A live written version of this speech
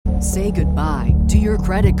Say goodbye to your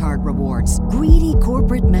credit card rewards. Greedy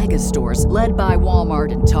corporate mega stores, led by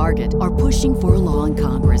Walmart and Target, are pushing for a law in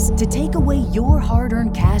Congress to take away your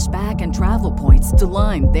hard-earned cash back and travel points to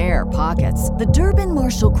line their pockets. The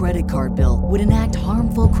Durbin-Marshall credit card bill would enact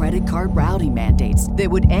harmful credit card routing mandates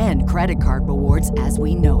that would end credit card rewards as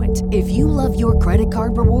we know it. If you love your credit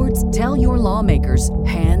card rewards, tell your lawmakers,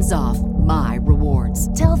 hands off my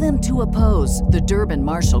rewards. Tell them to oppose the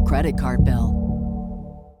Durbin-Marshall credit card bill.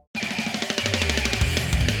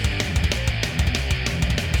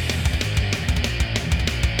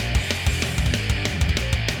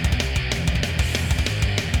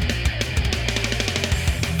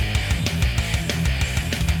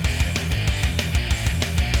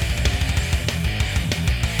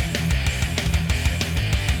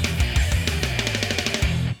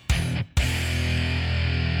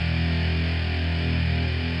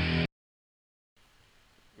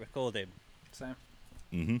 Recording. Same.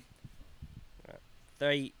 Mm-hmm. Right.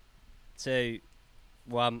 3, 2,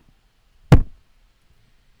 1.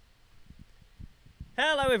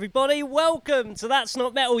 Hello everybody, welcome to That's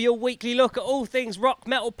Not Metal, your weekly look at all things rock,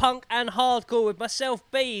 metal, punk and hardcore with myself,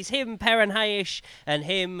 Bees, him, Perrin Hayish, and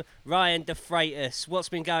him, Ryan DeFreitas. What's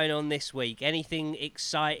been going on this week? Anything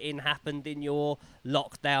exciting happened in your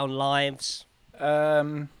lockdown lives?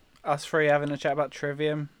 Us three having a chat about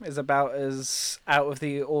Trivium is about as out of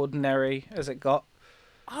the ordinary as it got.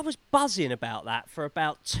 I was buzzing about that for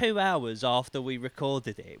about 2 hours after we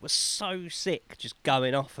recorded it. It was so sick just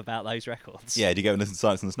going off about those records. Yeah, do you go and listen to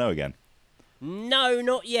Silence in the Snow again? No,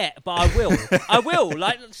 not yet, but I will. I will.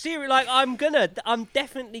 Like, seriously, like, I'm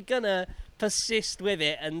definitely gonna persist with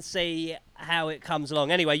it and see how it comes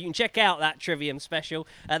along. Anyway, you can check out that Trivium special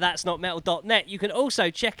at that'snotmetal.net. You can also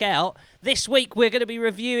check out, this week we're going to be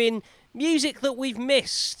reviewing music that we've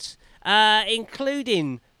missed,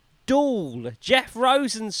 including Duel, Jeff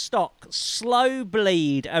Rosenstock, Slow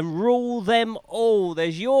Bleed, and Rule Them All.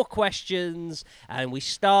 There's your questions, and we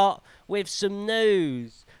start with some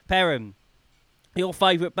news. Perrin, your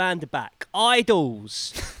favourite band are back.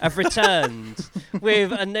 Idols have returned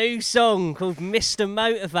with a new song called Mr.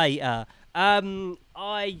 Motivator.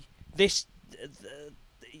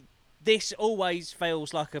 This always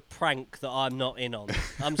feels like a prank that I'm not in on.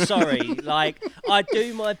 I'm sorry. Like, I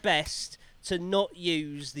do my best to not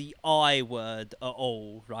use the I word at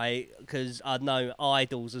all, right? Because I know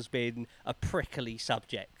Idols has been a prickly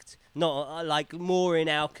subject. Not like more in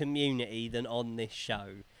our community than on this show,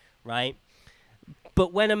 right?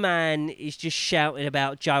 But when a man is just shouting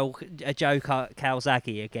about Joe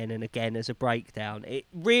Calzaghe again and again as a breakdown, it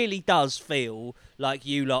really does feel like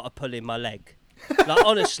you lot are pulling my leg. Like,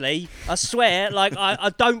 honestly, I swear, like, I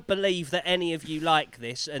don't believe that any of you like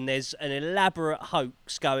this, and there's an elaborate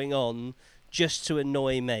hoax going on just to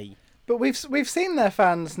annoy me. But we've seen their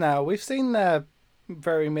fans now. We've seen their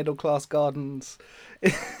very middle class gardens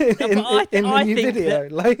in the new video.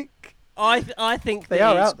 I think they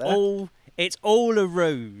that are out there. It's all a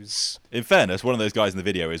ruse. In fairness, one of those guys in the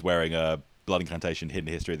video is wearing a Blood Incantation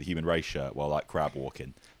Hidden History of the Human Race shirt while like crab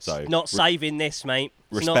walking. So not saving this, mate.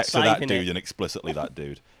 Respect to that dude and explicitly that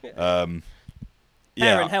dude. Yeah,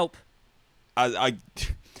 yeah, help. I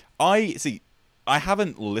see. I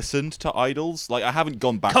haven't listened to Idols. Like, I haven't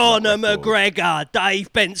gone back. Conor to that record. McGregor,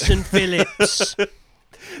 Dave Benson Phillips.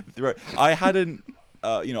 Right. I hadn't.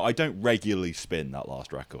 I don't regularly spin that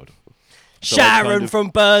last record. So Sharon from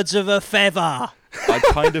Birds of a Feather. I'd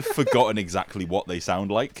kind of forgotten exactly what they sound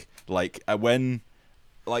like. Like when,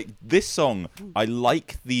 like this song, I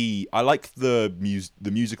like the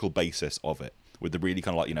musical basis of it with the really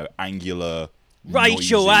kind of like angular.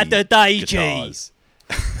 Rachel noisy Adedeji.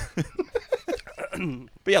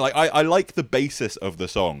 But yeah, like I like the basis of the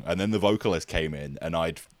song, and then the vocalist came in, and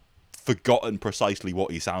I'd forgotten precisely what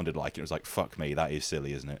he sounded like. It was like, fuck me, that is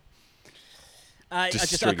silly, isn't it?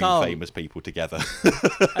 Just stringing famous people together.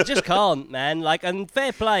 I just can't, man. Like, and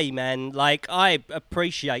fair play, man. Like, I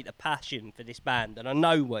appreciate the passion for this band, and I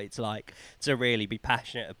know what it's like to really be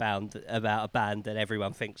passionate about a band that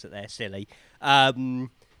everyone thinks that they're silly.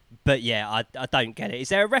 But yeah, I don't get it. Is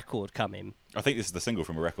there a record coming? I think this is the single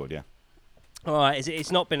from a record, yeah. All right,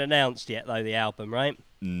 it's not been announced yet, though, the album, right?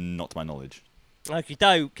 Not to my knowledge. Okie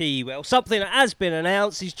dokie. Well, something that has been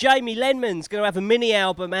announced is Jamie Lenman's going to have a mini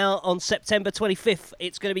album out on September 25th.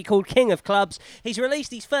 It's going to be called King of Clubs. He's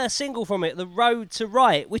released his first single from it, The Road to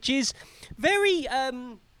Riot, which is very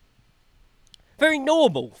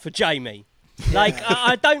normal for Jamie. Like,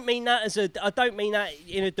 I don't mean that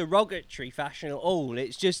in a derogatory fashion at all.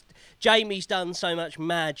 It's just Jamie's done so much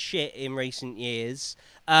mad shit in recent years.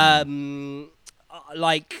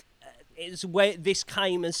 is where this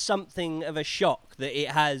came as something of a shock that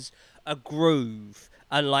it has a groove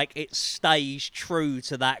and like it stays true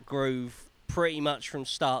to that groove pretty much from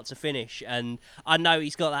start to finish. And I know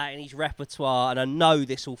he's got that in his repertoire, and I know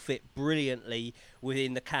this will fit brilliantly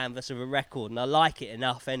within the canvas of a record, and I like it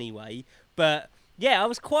enough anyway. But yeah,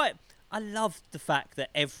 I love the fact that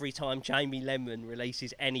every time Jamie Lemon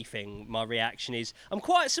releases anything, my reaction is, I'm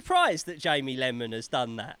quite surprised that Jamie Lemon has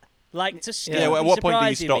done that. Like, to still at what point do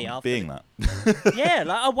you stop being that? Yeah,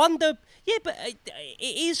 like, I wonder... Yeah, but it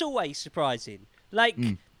is always surprising. Like...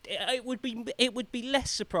 It would be less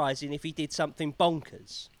surprising if he did something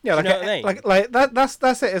bonkers. Yeah, like, you know what I mean? like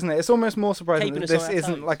that's it, isn't it? It's almost more surprising that this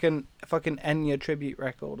isn't like a fucking Enya tribute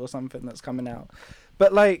record or something that's coming out.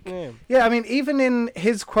 But like, yeah, I mean, even in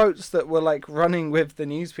his quotes that were like running with the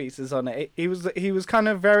news pieces on it, he was kind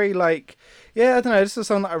of very like, yeah, I don't know, this is a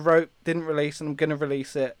song that I wrote, didn't release, and I'm gonna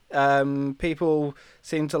release it. People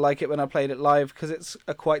seem to like it when I played it live because it's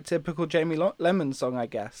a quite typical Jamie Lemon song, I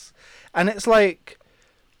guess. And it's like,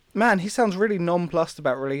 man, he sounds really nonplussed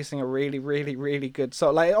about releasing a really, really, really good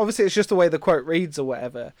song. Like, obviously, it's just the way the quote reads or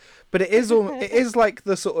whatever, but it is like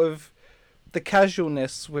the sort of the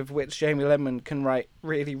casualness with which Jamie Lemon can write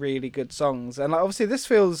really, really good songs. And like, obviously, this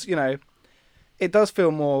feels, you know, it does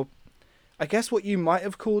feel more, I guess, what you might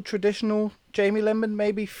have called traditional Jamie Lemon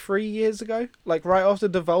maybe 3 years ago, like right after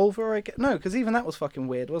Devolver. No, because even that was fucking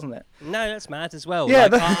weird, wasn't it? No, that's mad as well. Yeah,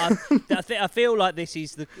 like, I feel like this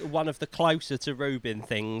is one of the closer to Rubin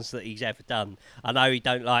things that he's ever done. I know he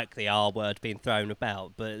don't like the R word being thrown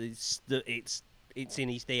about, but it's in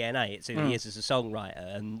his DNA. It's who he is as a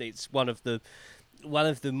songwriter, and it's one of the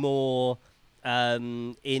more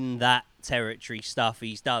in that territory stuff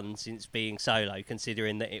he's done since being solo,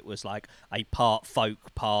 considering that it was like a part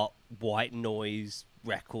folk, part white noise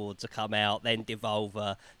record to come out, then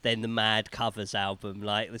Devolver, then the Mad Covers album.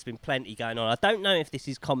 Like, there's been plenty going on. I don't know if this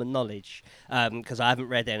is common knowledge, because I haven't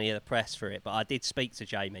read any of the press for it, but I did speak to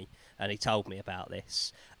Jamie and he told me about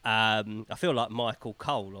this. I feel like Michael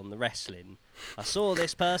Cole on the wrestling. I saw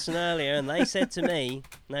this person earlier and they said to me,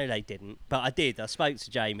 no they didn't, but I did. I spoke to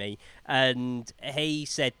Jamie and he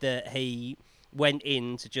said that he went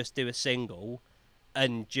in to just do a single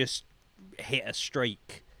and just hit a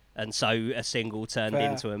streak, and so a single turned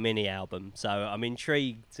into a mini album. So I'm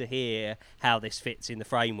intrigued to hear how this fits in the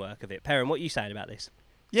framework of it. Perrin, what are you saying about this?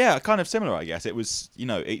 Yeah, kind of similar, I guess. It was, you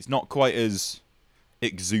know, it's not quite as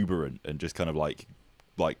exuberant and just kind of like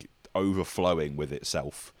overflowing with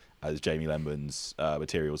itself as Jamie Lemon's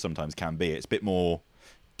material sometimes can be. It's a bit more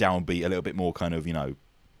downbeat, a little bit more kind of, you know,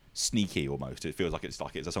 sneaky almost. It feels like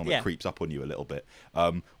it's a song that creeps up on you a little bit,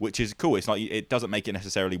 which is cool. It's like, it doesn't make it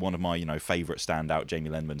necessarily one of my, you know, favorite standout Jamie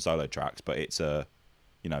Lemon solo tracks, but it's you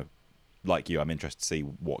know, like you, I'm interested to see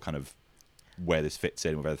what kind of, where this fits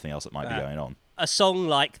in with everything else that might be going on. A song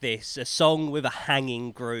like this, a song with a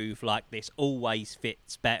hanging groove like this, always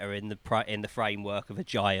fits better in the framework of a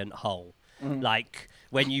giant whole. Like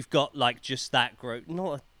when you've got like just that groove.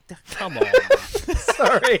 Come on.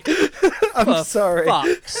 Sorry. I'm sorry. For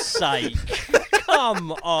fuck's sake.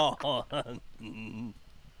 Come on. Oh,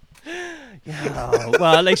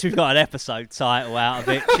 well, at least we've got an episode title out of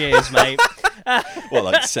it. Cheers, mate. What,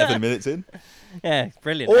 like 7 minutes in? Yeah,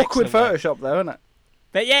 brilliant. Awkward excellent, Photoshop, though, isn't it?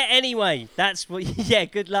 But yeah, anyway, that's what. Yeah,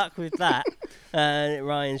 good luck with that,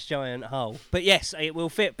 Ryan's giant hole. But yes, it will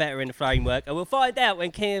fit better in the framework, and we'll find out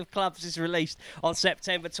when King of Clubs is released on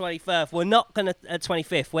September 25th. We're not gonna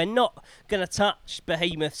 25th. We're not gonna touch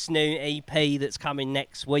Behemoth's new EP that's coming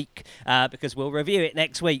next week, because we'll review it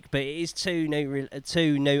next week. But it is two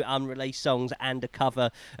new unreleased songs and a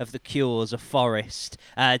cover of The Cure's "A Forest."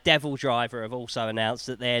 Devil Driver have also announced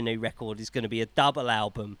that their new record is going to be a double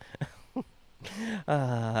album.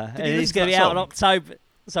 And it's going to be out in October.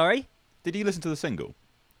 Sorry? Did you listen to the single?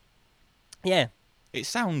 Yeah. It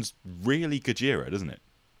sounds really Gojira, doesn't it?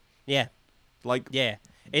 Yeah. Like, yeah.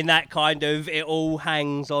 In that kind of, it all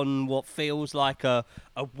hangs on what feels like a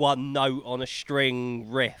one note on a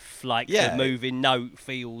string riff. Like the moving note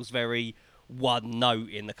feels very one note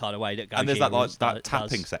in the kind of way that Gojira and there's that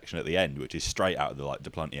tapping section at the end, which is straight out of the like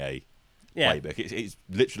Duplantier playbook. It's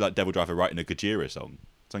literally like Devil Driver writing a Gojira song.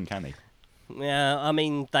 It's uncanny. Yeah, I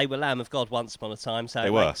mean, they were Lamb of God once upon a time, so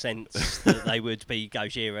it makes sense that they would be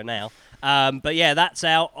Gojira now. But yeah, that's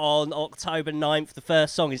out on October 9th. The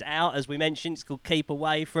first song is out, as we mentioned. It's called Keep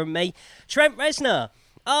Away From Me. Trent Reznor.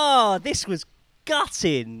 Oh, this was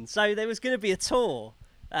gutting. So there was going to be a tour.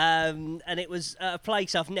 And it was a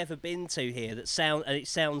place I've never been to here it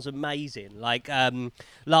sounds amazing. Like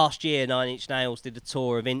last year, Nine Inch Nails did a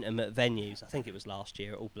tour of intimate venues. I think it was last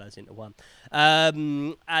year. It all blurs into one.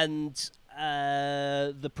 And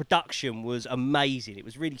the production was amazing. It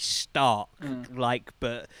was really stark,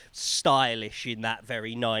 but stylish in that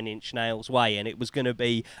very Nine Inch Nails way. And it was going to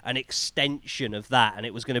be an extension of that, and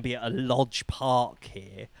it was going to be at a Lodge Park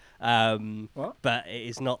here. But it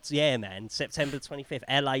is not. Yeah, man. September 25th,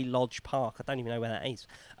 LA Lodge Park. I don't even know where that is.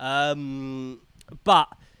 But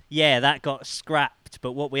yeah, that got scrapped.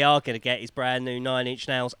 But what we are going to get is brand new Nine Inch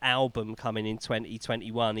Nails album coming in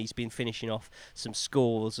 2021. He's been finishing off some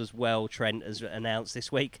scores as well, Trent has announced this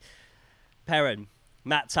week. Perrin,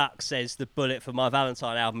 Matt Tuck says the Bullet for My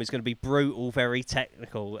Valentine album is going to be brutal, very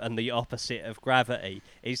technical, and the opposite of Gravity.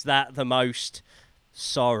 Is that the most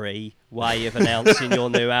sorry way of announcing your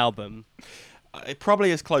new album?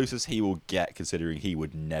 Probably as close as he will get, considering he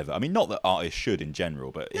would never. I mean, not that artists should in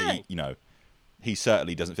general, but he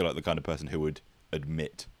certainly doesn't feel like the kind of person who would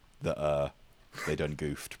admit that they done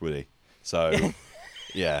goofed, would he? So,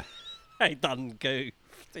 yeah, they done goofed.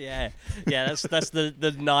 Yeah, that's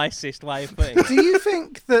the nicest way of putting it. Do you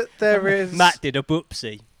think that there is Matt did a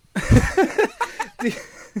boopsie?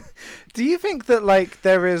 Do you think that like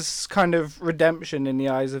there is kind of redemption in the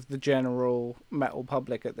eyes of the general metal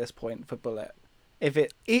public at this point for Bullet? If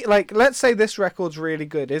it like, let's say this record's really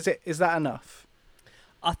good, is that enough?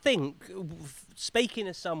 I think, speaking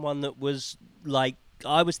as someone that was like,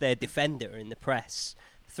 I was their defender in the press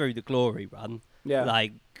through the Glory run. Yeah.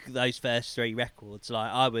 Like those first three records,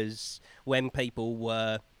 like I was when people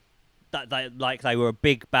were. They were a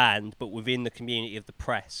big band, but within the community of the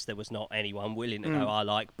press, there was not anyone willing to go, I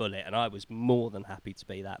like Bullet, and I was more than happy to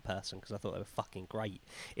be that person because I thought they were fucking great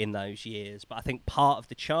in those years. But I think part of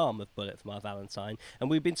the charm of Bullet for My Valentine, and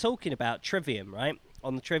we've been talking about Trivium, right,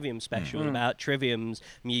 on the Trivium special, about Trivium's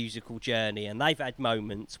musical journey, and they've had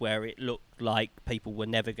moments where it looked like people were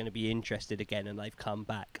never going to be interested again, and they've come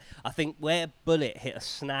back. I think where Bullet hit a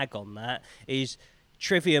snag on that is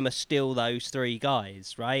Trivium are still those three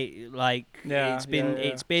guys, right? Like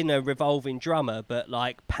it's been a revolving drummer, but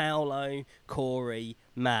like Paolo, Corey,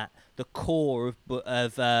 Matt, the core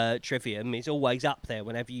of Trivium is always up there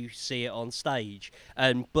whenever you see it on stage.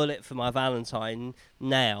 And Bullet for My Valentine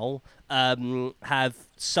now have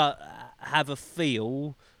a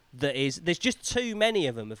feel that is there's just too many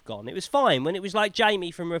of them have gone. It was fine when it was like Jamie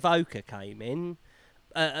from Revoker came in,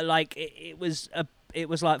 it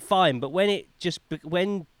was like fine, but when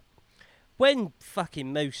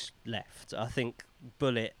fucking Moose left, I think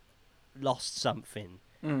Bullet lost something.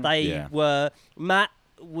 Matt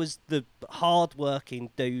was the hard-working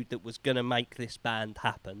dude that was going to make this band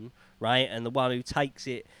happen, right? And the one who takes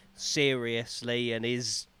it seriously and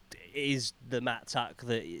is the Matt Tuck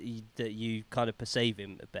that you kind of perceive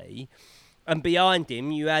him to be. And behind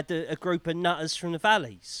him, you had a group of nutters from the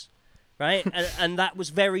Valleys. Right, and that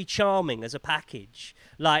was very charming as a package.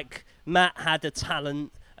 Like Matt had a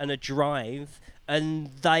talent and a drive,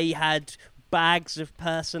 and they had bags of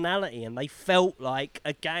personality, and they felt like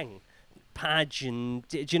a gang. Padge and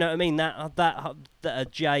do you know what I mean? That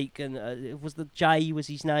Jake and Jay was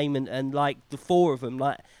his name, and like the four of them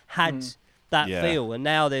like had that feel. And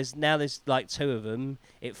now there's like two of them.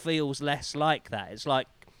 It feels less like that. It's like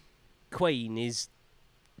Queen is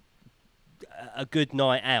a good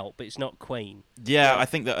night out, but it's not Queen. Yeah, I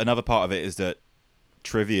think that another part of it is that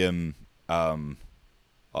Trivium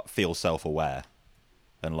feels self-aware,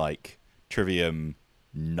 and like Trivium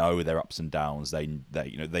know their ups and downs.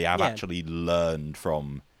 They have actually learned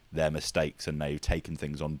from their mistakes, and they've taken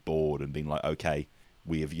things on board and been like, okay,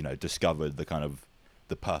 we have discovered the kind of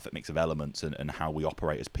the perfect mix of elements and how we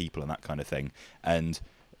operate as people and that kind of thing. And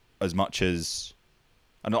as much as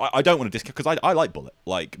and I don't want to discount, because I like Bullet.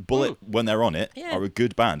 Like Bullet, when they're on it, are a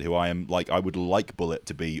good band who I would like Bullet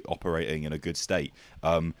to be operating in a good state.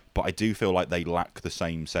 But I do feel like they lack the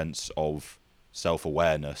same sense of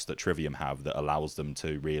self-awareness that Trivium have that allows them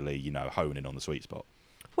to really, hone in on the sweet spot.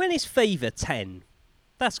 When is Fever 10?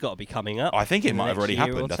 That's got to be coming up. I think it might have already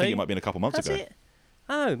happened. I think it might have been a couple months ago. It?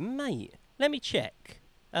 Oh, mate. Let me check.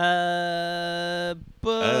 Early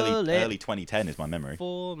 2010 is my memory.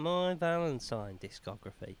 For My Valentine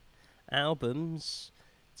discography, albums,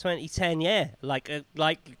 2010, like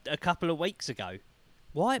a couple of weeks ago.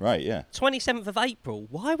 Why? Right, yeah. 27th of April.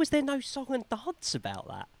 Why was there no song and dance about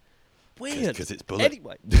that? Weird. Because it's Bullet.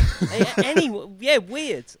 Anyway,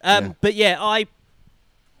 weird. But yeah,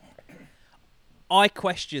 I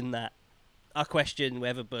question that. I question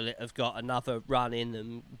whether Bullet have got another run in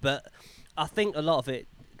them, but I think a lot of it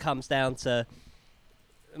comes down to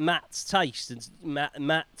Matt's taste and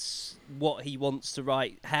Matt's what he wants to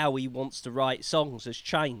write, how he wants to write songs has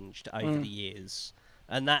changed over the years,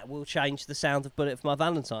 and that will change the sound of Bullet for My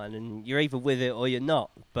Valentine. And you're either with it or you're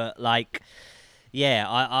not. But like, yeah,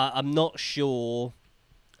 I'm not sure.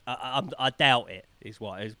 I doubt it. Is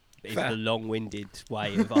the long-winded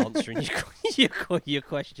way of answering your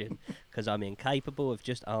question, because I'm incapable of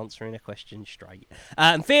just answering a question straight.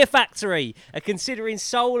 Fear Factory are considering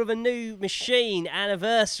Soul of a New Machine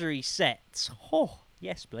anniversary set. Oh,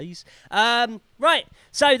 yes, please. Right,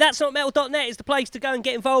 so That's Not Metal.net is the place to go and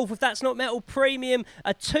get involved with That's Not Metal Premium.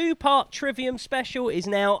 A 2-part Trivium special is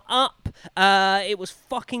now up. It was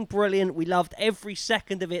fucking brilliant. We loved every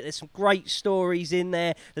second of it. There's some great stories in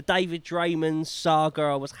there. The David Draymond saga,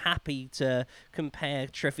 I was happy to compare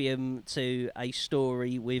Trivium to a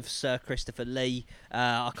story with Sir Christopher Lee.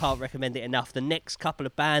 I can't recommend it enough. The next couple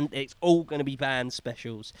of it's all going to be band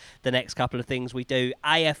specials. The next couple of things we do.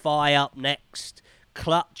 AFI up next.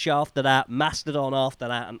 Clutch after that, Mastodon after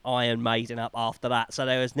that, and Iron Maiden up after that. So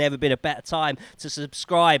there has never been a better time to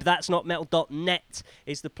subscribe. That's Not Metal.net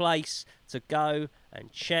is the place to go and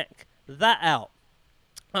check that out.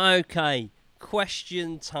 Okay,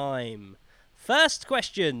 question time. First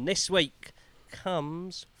question this week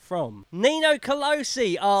comes from Nino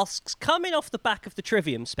Colosi. Asks, coming off the back of the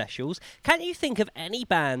Trivium specials, can you think of any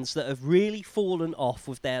bands that have really fallen off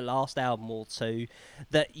with their last album or two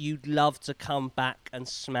that you'd love to come back and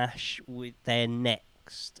smash with their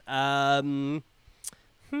next? Who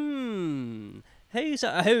are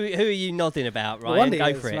you nodding about, Ryan? Wonder Go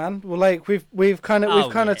Years, for it, man. Well, like we've kind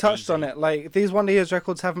of touched on it. Like these Wonder Years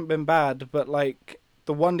records haven't been bad, but like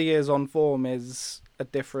the Wonder Years on form is a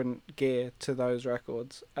different gear to those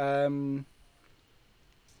records. Who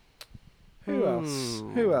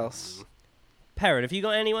else? Perrin, have you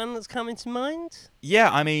got anyone that's coming to mind? Yeah,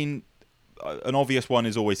 I mean, an obvious one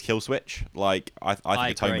is always Killswitch. Like, I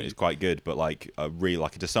think Atonement is quite good, but like a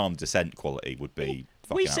Disarmed Descent quality would be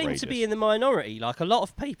fucking outrageous. We seem to be in the minority. Like, a lot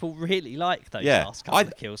of people really like those last couple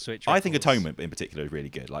of Killswitch records. I think Atonement in particular is really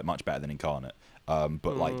good, like much better than Incarnate.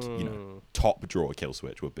 But like, top draw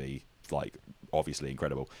Killswitch would be like obviously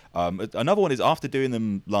incredible. Another one is, after doing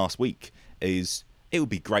them last week, it would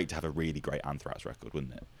be great to have a really great Anthrax record,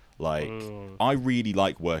 wouldn't it? Like, I really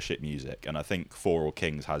like worship music, and I think For All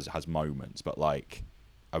Kings has moments, but like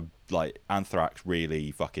Anthrax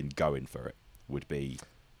really fucking going for it would be.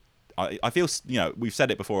 I feel, we've said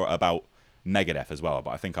it before about Megadeth as well,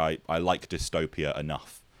 but I think I like Dystopia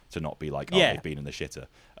enough to not be like, they've been in the shitter.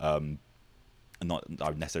 And not I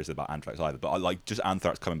would necessarily say about Anthrax either, but I like just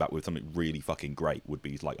Anthrax coming back with something really fucking great would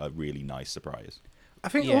be like a really nice surprise. I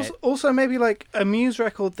think also maybe like a Muse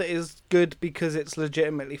record that is good because it's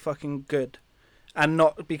legitimately fucking good, and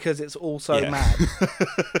not because it's also mad.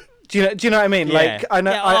 Do you know what I mean? Yeah. Like I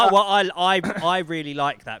know. I really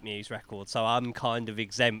like that Muse record, so I'm kind of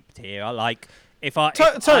exempt here. I like. If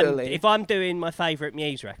I'm doing my favourite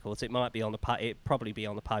Muse records, it might be it'd probably be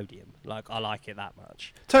on the podium. Like, I like it that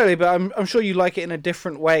much. Totally, but I'm sure you like it in a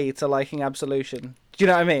different way to liking Absolution. Do you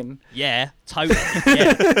know what I mean? Yeah, totally.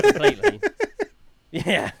 Yeah, completely.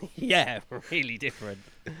 Yeah, really different.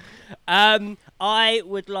 I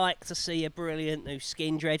would like to see a brilliant new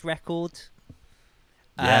Skindred record.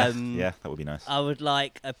 Yeah, that would be nice. I would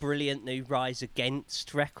like a brilliant new Rise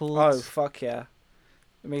Against record. Oh, fuck yeah.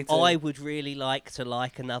 Me too. I would really like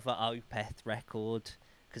another Opeth record,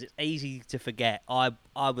 because it's easy to forget. I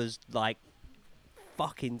was like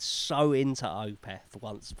fucking so into Opeth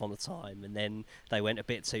once upon a time, and then they went a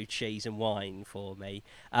bit too cheese and wine for me.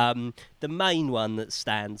 The main one that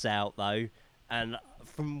stands out though, and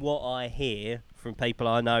from what I hear from people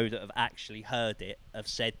I know that have actually heard it, have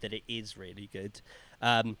said that it is really good.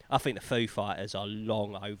 I think the Foo Fighters are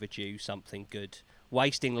long overdue something good.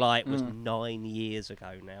 Wasting Light was 9 years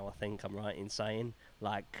ago now, I think I'm right in saying.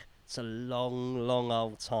 Like, it's a long, long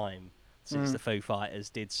old time since the Foo Fighters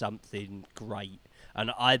did something great.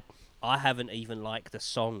 And I haven't even liked a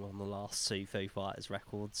song on the last two Foo Fighters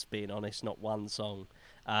records, being honest, not one song.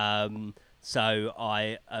 So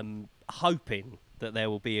I am hoping that there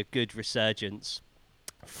will be a good resurgence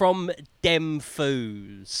from Dem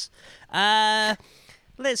Foos.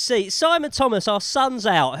 Let's see. Simon Thomas, our son's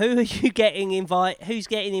out. Who are you Who's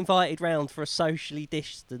getting invited round for a socially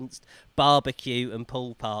distanced barbecue and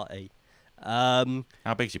pool party? How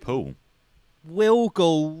big's your pool? Will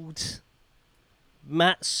Gould,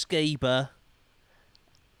 Matt Skiba,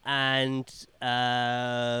 and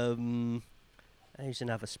who's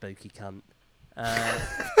another spooky cunt?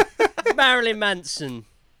 Marilyn Manson.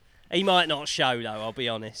 He might not show though, I'll be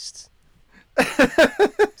honest.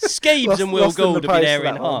 Skeebs and Will Gould will be there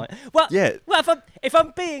in high. Well, if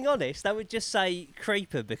I'm being honest, I would just say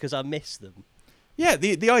Creeper because I miss them. Yeah,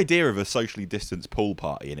 the idea of a socially distanced pool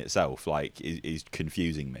party in itself, like, is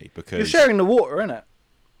confusing me because you're sharing the water, innit?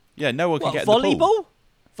 Yeah, no one can get in the pool.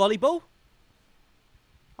 Volleyball?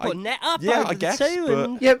 Put net up yeah, over I guess, the two.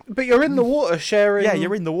 but... Yeah, but you're in the water sharing. Yeah,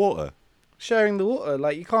 you're in the water. Sharing the water.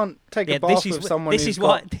 Like, you can't take a bath with someone who's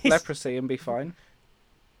got leprosy and be fine.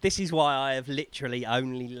 This is why I have literally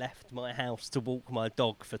only left my house to walk my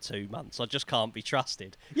dog for 2 months. I just can't be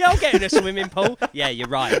trusted. Yeah, I'll get in a swimming pool. Yeah, you're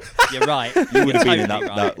right. You're right. You would have been in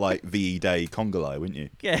that like VE Day Congolo, wouldn't you?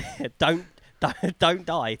 Yeah, don't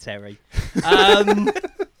die, Terry.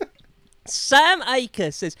 Sam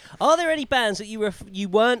Aker says, are there any bands that you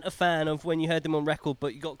weren't a fan of when you heard them on record,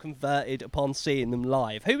 but you got converted upon seeing them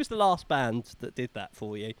live? Who was the last band that did that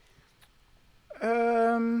for you?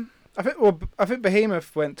 I think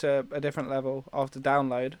Behemoth went to a different level after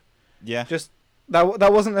Download. Yeah. Just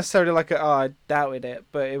that wasn't necessarily like I doubted it,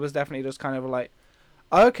 but it was definitely just kind of like,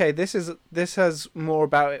 okay, this has more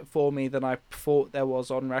about it for me than I thought there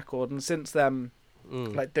was on record. And since then,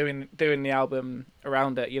 like doing the album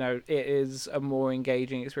around it, it is a more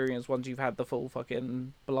engaging experience once you've had the full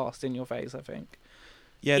fucking blast in your face, I think.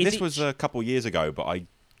 Yeah, this was a couple years ago, but I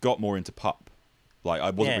got more into Pup. Like,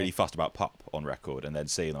 I wasn't really fussed about Pup on record, and then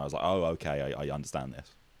seeing them, I was like, oh, okay, I understand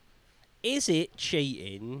this. Is it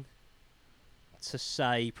cheating to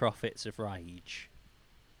say Prophets of Rage?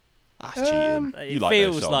 That's cheating. It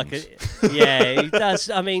feels like yeah, it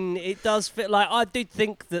does. I mean, it does feel like I did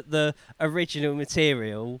think that the original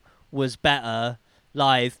material was better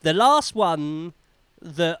live. The last one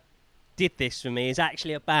that did this for me is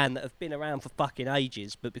actually a band that have been around for fucking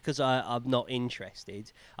ages, but because I'm not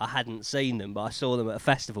interested, I hadn't seen them, but I saw them at a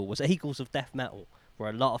festival. Was Eagles of Death Metal. Were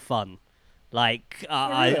a lot of fun. Like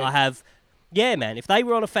really? I have. Yeah, man, if they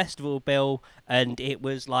were on a festival bill and it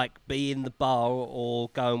was like be in the bar or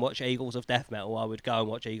go and watch Eagles of Death Metal, I would go and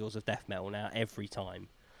watch Eagles of Death Metal now every time.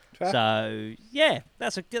 Fair. So, yeah,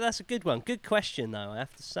 that's a good one. Good question, though, I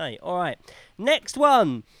have to say. All right, next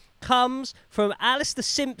one comes from Alistair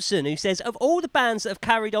Simpson, who says, of all the bands that have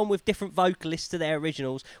carried on with different vocalists to their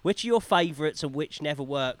originals, which are your favourites and which never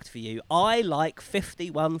worked for you? I like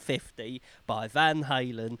 5150 by Van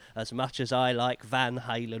Halen as much as I like Van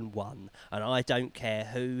Halen 1, and I don't care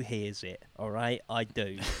who hears it, alright? I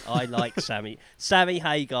do. I like Sammy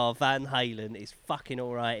Hagar. Van Halen is fucking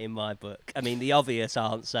alright in my book. I mean, the obvious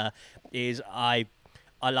answer is I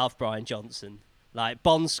love Brian Johnson. Like,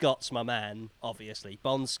 Bon Scott's my man, obviously.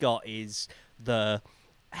 Bon Scott is the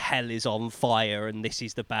hell is on fire, and this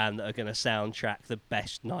is the band that are going to soundtrack the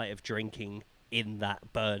best night of drinking in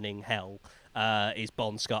that burning hell, is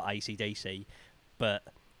Bon Scott AC/DC. But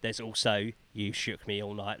there's also You Shook Me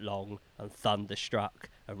All Night Long, and Thunderstruck,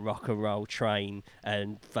 and Rock and Roll Train,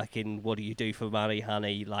 and fucking What Do You Do for Money,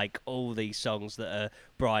 Honey? Like, all these songs that are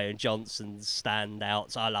Brian Johnson's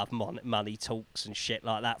standouts. I love Money Talks and shit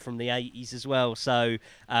like that from the 80s as well. So,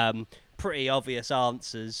 pretty obvious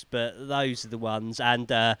answers, but those are the ones. And,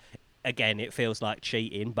 again, it feels like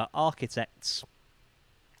cheating, but Architects.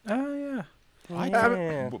 Oh, yeah.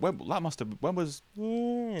 That must have. When was?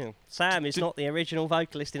 Yeah. Sam is not the original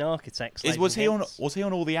vocalist in Architects. Was he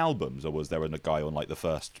on all the albums, or was there a guy on like the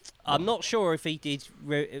first? I'm not sure if he did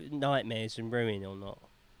Nightmares and Ruin or not.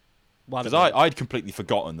 Because I'd completely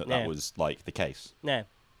forgotten that was like the case. Yeah.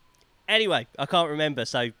 Anyway, I can't remember,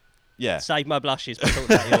 so yeah, save my blushes. But talk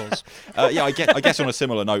about yours. Yeah, I guess on a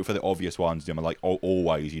similar note for the obvious ones, like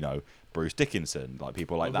always, Bruce Dickinson, like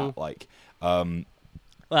people like that, like. Well,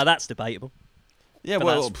 that's debatable. Yeah,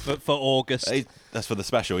 but for August. That's for the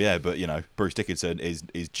special, yeah. But, Bruce Dickinson is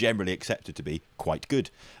generally accepted to be quite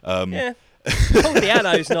good. Yeah. Paul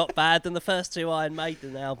Di'Anno's not bad, and the first two Iron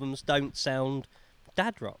Maiden albums don't sound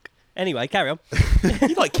dad rock. Anyway, carry on.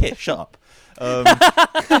 You like Kiss, shut up.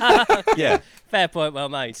 Yeah. Fair point, well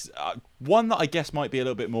made. One that I guess might be a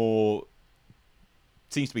little bit more...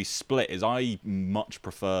 seems to be split is I much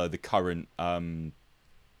prefer the current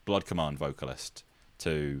Blood Command vocalist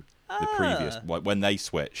to... the previous, when they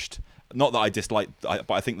switched. Not that I dislike, but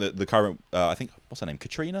I think that the current, I think, what's her name?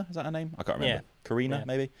 Katrina? Is that her name? I can't remember. Yeah. Karina,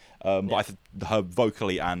 maybe? But I think her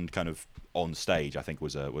vocally and kind of on stage, I think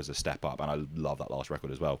was a step up, and I love that last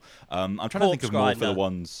record as well. I'm trying to think of more for the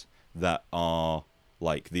ones that are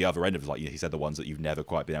like the other end of it, like he said, the ones that you've never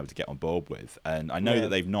quite been able to get on board with. And I know that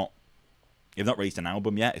they've not released an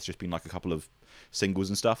album yet. It's just been like a couple of singles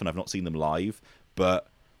and stuff, and I've not seen them live, but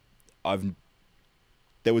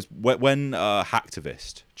there was when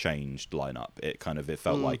Hacktivist changed lineup, it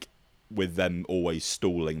felt like with them always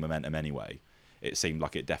stalling momentum anyway, it seemed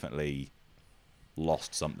like it definitely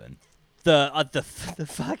lost something. The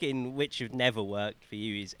fucking which have never worked for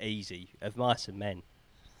you is Easy of Mice and Men.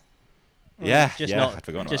 Yeah, just yeah, I'd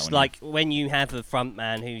forgotten just about that like when you have a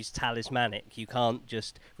frontman who's talismanic, you can't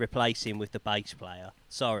just replace him with the bass player.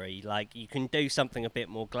 Sorry, like you can do something a bit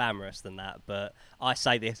more glamorous than that, but I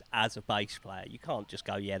say this as a bass player. You can't just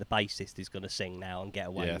go, the bassist is going to sing now and get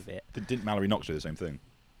away with it. Didn't Mallory Knox do the same thing?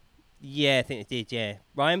 Yeah, I think it did, yeah.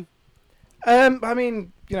 Ryan? I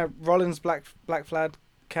mean, Rollins' Black Flag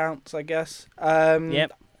counts, I guess.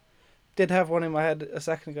 Yep. Did have one in my head a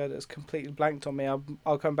second ago that's completely blanked on me.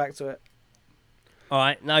 I'll come back to it. All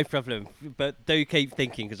right, no problem. But do keep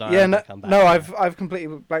thinking because I am going to come back. No, I've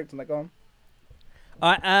completely blanked on that. Go on.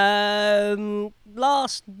 All right,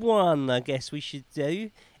 last one I guess we should do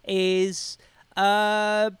is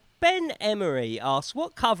Ben Emery asks,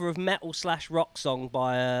 what cover of metal/rock song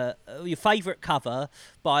by your favourite cover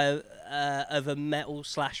of a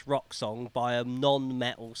metal/rock song by a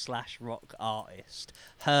non-metal/rock artist?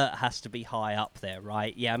 Hurt has to be high up there,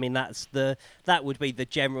 right? Yeah, I mean that would be the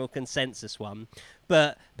general consensus one.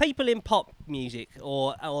 But people in pop music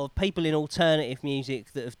or people in alternative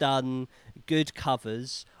music that have done good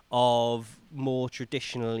covers of more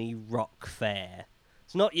traditionally rock fare.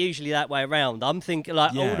 It's not usually that way around. I'm thinking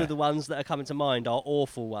all of the ones that are coming to mind are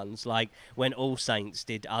awful ones, like when All Saints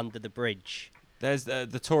did Under the Bridge. There's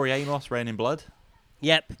the Tori Amos, Rain in Blood.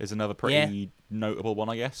 Yep. Is another pretty notable one,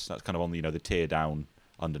 I guess. That's kind of on the tear down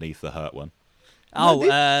underneath the Hurt one.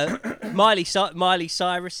 Oh, Miley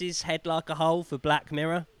Cyrus's Head Like a Hole for Black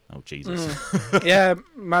Mirror. Oh, Jesus. Yeah,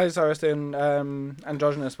 Miley Cyrus doing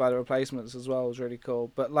Androgynous by The Replacements as well was really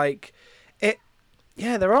cool. But,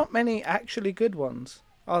 there aren't many actually good ones,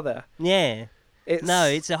 are there? Yeah.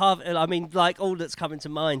 It's a half. I mean, all that's coming to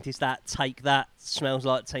mind is that Take That Smells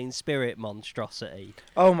Like Teen Spirit monstrosity.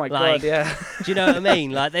 Oh my god, yeah. Do you know what I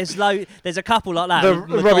mean? There's a couple like that.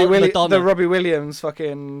 The Robbie Williams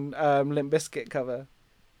fucking Limp Bizkit cover.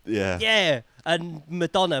 Yeah. Yeah, and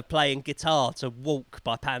Madonna playing guitar to Walk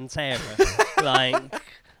by Pantera.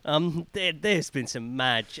 There's been some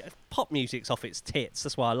mad pop music's off its tits.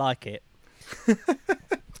 That's why I like it.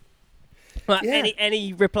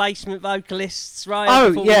 Any replacement vocalists,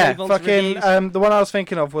 Ryan? Oh yeah, fucking. The one I was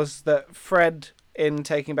thinking of was that Fred in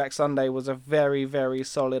Taking Back Sunday was a very, very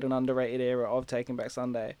solid and underrated era of Taking Back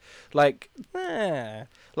Sunday. Like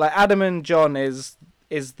Adam and John is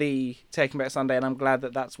the Taking Back Sunday, and I'm glad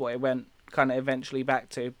that that's what it went kind of eventually back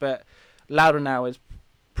to. But Louder Now is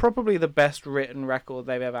probably the best written record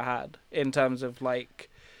they've ever had in terms of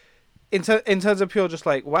In terms of pure, just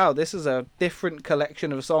wow, this is a different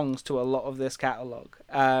collection of songs to a lot of this catalogue.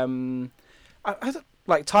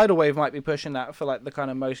 Tidal Wave might be pushing that for the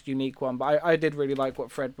kind of most unique one, but I did really like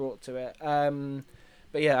what Fred brought to it.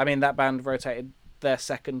 But yeah, I mean that band rotated their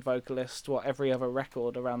second vocalist every other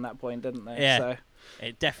record around that point, didn't they? Yeah, so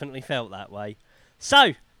it definitely felt that way.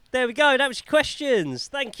 So there we go. That was your questions.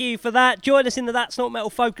 Thank you for that. Join us in the That's Not Metal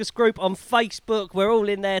focus group on Facebook. We're all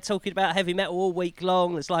in there talking about heavy metal all week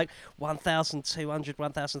long. There's 1,200,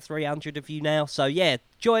 1,300 of you now. So, yeah,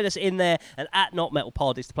 join us in there. And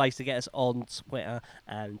 @NotMetalPod is the place to get us on Twitter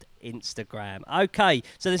and Instagram. Okay,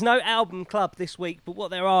 so there's no album club this week, but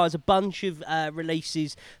what there are is a bunch of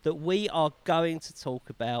releases that we are going to talk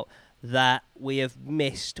about that we have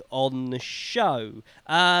missed on the show.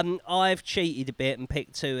 I've cheated a bit and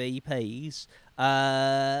picked 2 EPs.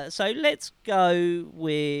 So let's go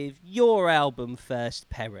with your album first,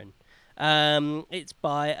 Perrin. It's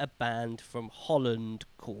by a band from Holland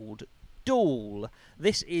called Duel.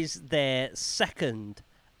 This is their second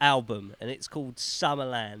album, and it's called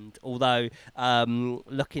Summerland. Although,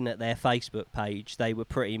 looking at their Facebook page, they were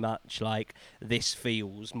pretty much this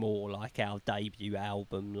feels more like our debut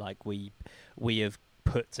album. We have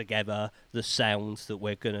put together the sounds that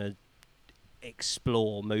we're gonna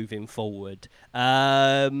explore moving forward.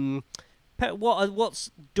 What's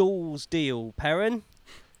Duel's deal, Perrin?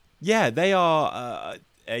 Yeah, they are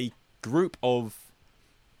a group of.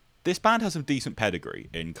 This band has some decent pedigree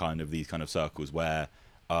in these kind of circles where.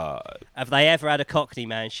 Have they ever had a Cockney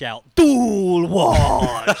man shout, Duel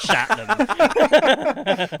One,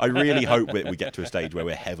 Shatnam? I really hope that we get to a stage where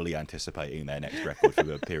we're heavily anticipating their next record for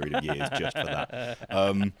a period of years just for that.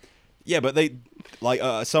 But they,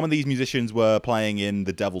 some of these musicians were playing in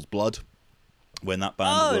The Devil's Blood when that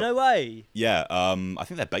band... no way. Yeah, I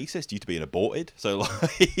think their bassist used to be in Aborted, so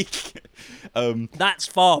that's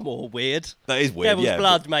far more weird. That is weird, Devil's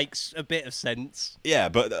Blood makes a bit of sense. Yeah,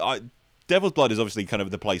 but Devil's Blood is obviously kind of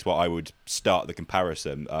the place where I would start the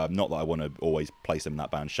comparison. Not that I want to always place them in that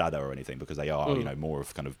band Shadow or anything, because they are, more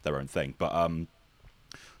of kind of their own thing. But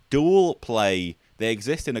Duel they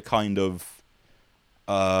exist in a kind of...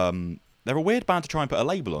 they're a weird band to try and put a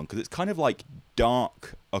label on, because it's kind of like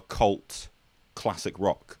dark, occult, classic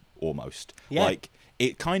rock almost. Like,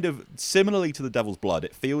 it kind of, similarly to The Devil's Blood,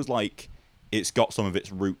 it feels like it's got some of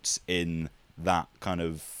its roots in that kind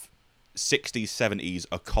of 60s, 70s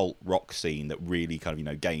occult rock scene that really kind of, you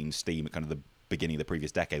know, gained steam at kind of the beginning of the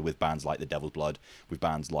previous decade with bands like The Devil's Blood, with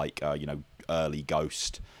bands like, you know, early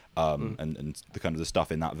Ghost, and the kind of the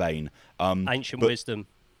stuff in that vein. Ancient Wisdom.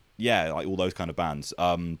 Yeah, like all those kind of bands.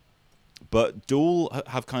 But Duel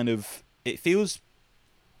have kind of, it feels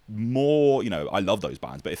more, you know, I love those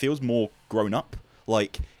bands, but it feels more grown up.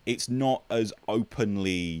 Like, it's not as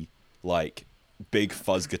openly, like, big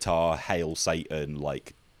fuzz guitar, Hail Satan,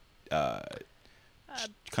 like, kind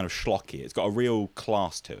of schlocky. It's got a real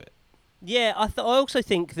class to it. Yeah, I also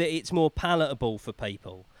think that it's more palatable for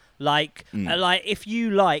people. Like, if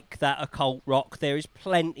you like that occult rock, there is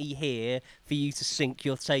plenty here for you to sink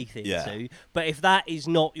your teeth into. Yeah. But if that is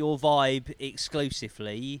not your vibe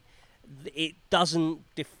exclusively, it doesn't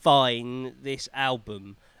define this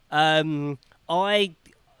album. There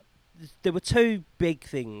were two big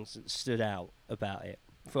things that stood out about it.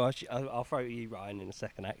 I'll throw it to you, Ryan, in a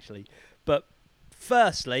second, actually. But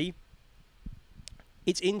firstly,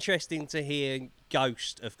 it's interesting to hear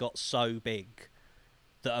Ghost have got so big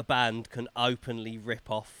that a band can openly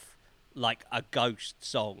rip off like a Ghost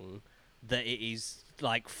song that it is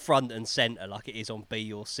like front and centre, like it is on Be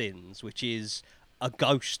Your Sins, which is a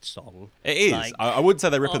Ghost song. It is. Like, I wouldn't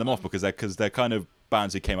say they're ripping them off because they're kind of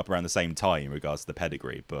bands who came up around the same time in regards to the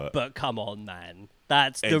pedigree. But come on, man,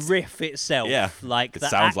 that's the riff itself. Yeah, like it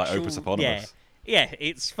sounds like Opus Eponymous. Yeah,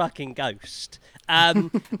 it's fucking Ghost.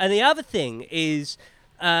 And the other thing is,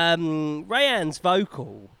 Rayanne's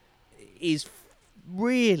vocal is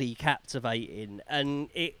really captivating, and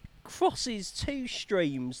it crosses two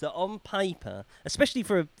streams that on paper, especially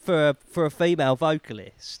for a female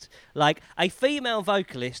vocalist, like a female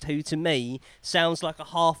vocalist who to me sounds like a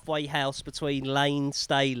halfway house between Lane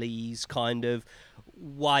Staley's kind of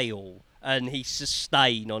wail and his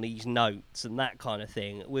sustain on his notes and that kind of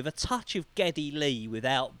thing, with a touch of Geddy Lee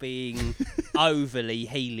without being overly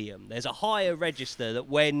helium. There's a higher register that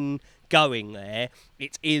when going there,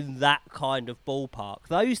 it's in that kind of ballpark.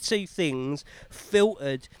 Those two things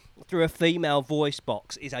filtered through a female voice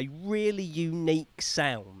box is a really unique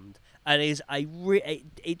sound, and is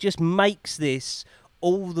it just makes this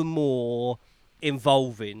all the more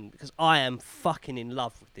involving, because I am fucking in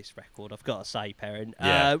love with this record, I've got to say, Perrin.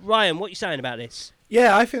 Yeah. Ryan, what are you saying about this?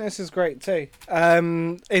 Yeah, I think this is great too.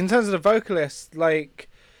 In terms of the vocalists, like,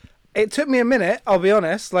 it took me a minute, I'll be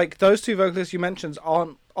honest. Like, those two vocalists you mentioned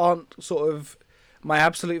aren't sort of my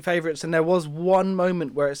absolute favourites, and there was one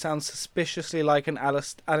moment where it sounds suspiciously like an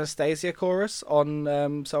Anastasia chorus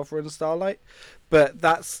on Sulphur and Starlight, but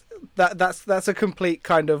that's a complete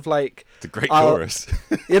kind of like, it's a great chorus.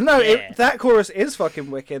 You know, that chorus is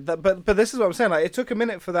fucking wicked. But this is what I'm saying. Like, it took a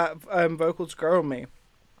minute for that vocal to grow on me.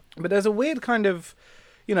 But there's a weird kind of,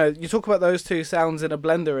 you know, you talk about those two sounds in a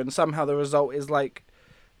blender, and somehow the result is like,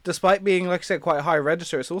 despite being, like I said, quite high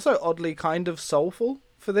register, it's also oddly kind of soulful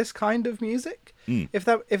for this kind of music, if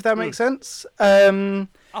that makes sense. Oh,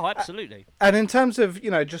 absolutely. And in terms of,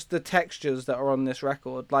 you know, just the textures that are on this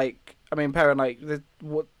record, like, I mean, Perrin, like,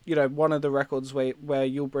 one of the records where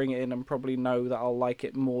you'll bring it in and probably know that I'll like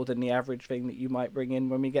it more than the average thing that you might bring in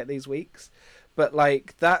when we get these weeks. But,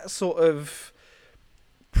 like, that sort of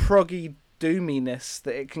proggy doominess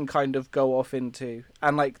that it can kind of go off into,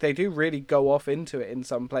 and, like, they do really go off into it in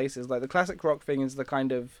some places. Like, the classic rock thing is the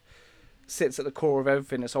kind of sits at the core of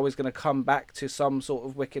everything. It's always going to come back to some sort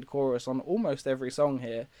of wicked chorus on almost every song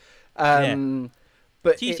here.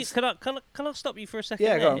 But do you can I stop you for a second?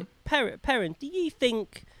 Yeah, go on. Perrin, do you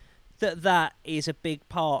think that is a big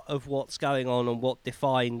part of what's going on and what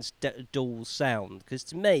defines Duel's sound? Because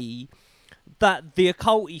to me, that the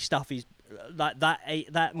occulty stuff is like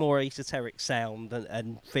that more esoteric sound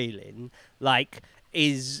and feeling, like,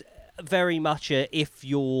 is very much a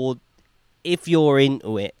if you're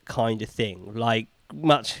into it kind of thing, like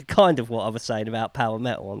much kind of what I was saying about power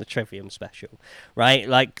metal on the Trivium special, right?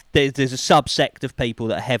 Like, there's a subsect of people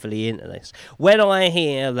that are heavily into this. When I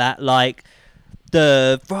hear that, like,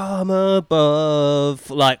 the from above,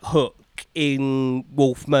 like, hook in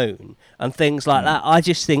Wolf Moon and things like that, I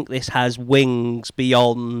just think this has wings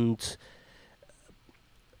beyond.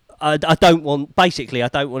 I don't want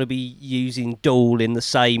to be using Duel in the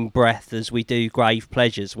same breath as we do Grave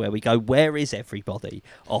Pleasures, where we go, where is everybody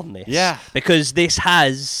on this? Yeah. Because this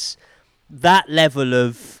has that level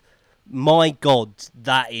of, my God,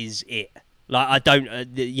 that is it. Like,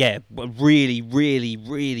 really, really,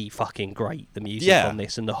 really fucking great, the music on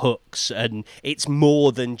this and the hooks, and it's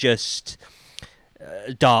more than just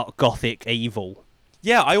dark gothic evil.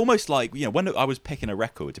 Yeah, I almost like, when I was picking a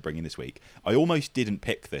record to bring in this week, I almost didn't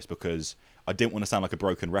pick this because I didn't want to sound like a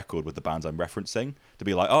broken record with the bands I'm referencing. To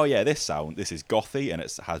be like, oh yeah, this is gothy, and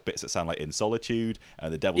it has bits that sound like In Solitude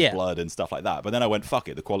and The Devil's Blood and stuff like that. But then I went, fuck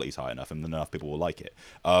it, the quality's high enough and enough people will like it.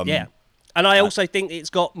 Yeah. And I also think it's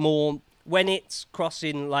got more, when it's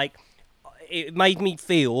crossing, like, it made me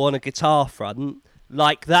feel on a guitar front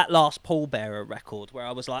like that last Pallbearer record where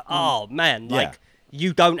I was like, oh man, like,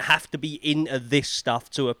 you don't have to be into this stuff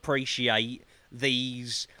to appreciate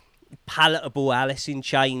these palatable Alice in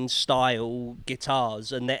Chains style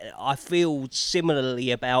guitars, and I feel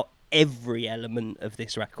similarly about every element of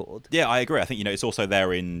this record. Yeah, I agree. I think it's also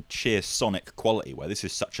there in sheer sonic quality, where this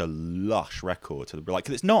is such a lush record to like,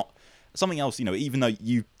 cause it's not something else. Even though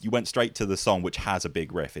you went straight to the song which has a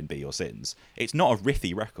big riff in Be Your Sins, it's not a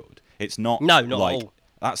riffy record. It's not not like, at all.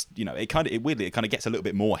 That's it weirdly gets a little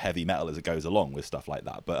bit more heavy metal as it goes along with stuff like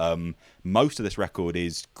that. But most of this record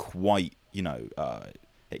is quite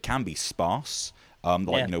it can be sparse.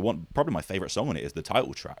 Probably my favorite song on it is the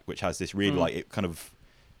title track, which has this really like, it kind of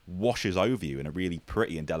washes over you in a really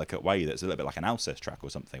pretty and delicate way that's a little bit like an Alcest track or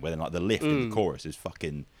something, where then like the lift in the chorus is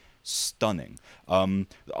fucking stunning. I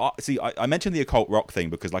mentioned the occult rock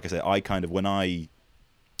thing because, like I said, I kind of, when I'd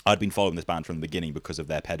been following this band from the beginning because of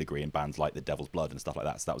their pedigree in bands like The Devil's Blood and stuff like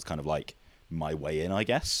that, so that was kind of like my way in, I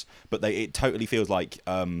guess. But it totally feels like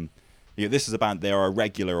this is a band, they are a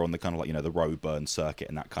regular on the kind of like, the Roadburn circuit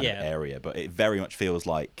and that kind of area, but it very much feels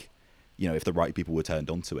like, if the right people were turned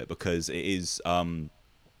onto it, because it is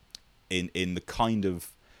in the kind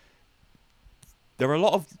of,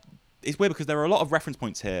 it's weird because there are a lot of reference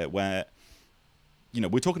points here where,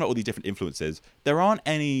 we're talking about all these different influences. There aren't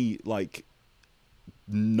any like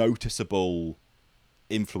noticeable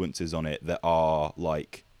influences on it that are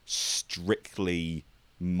like strictly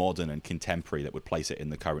modern and contemporary that would place it in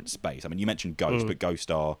the current space. I mean, you mentioned Ghost, but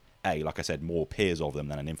Ghost are, like I said, more peers of them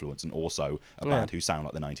than an influence, and also a band who sound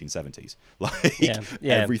like the 1970s. Like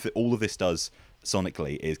everything, all of this does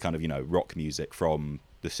sonically is kind of rock music from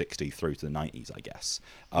the 60s through to the 90s, I guess.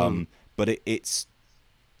 But it's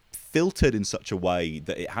filtered in such a way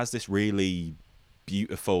that it has this really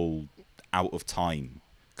beautiful, out of time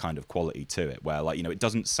kind of quality to it, where like it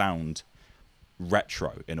doesn't sound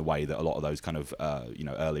retro in a way that a lot of those kind of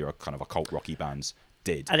earlier kind of occult rocky bands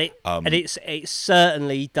did, and it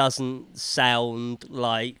certainly doesn't sound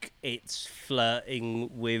like it's flirting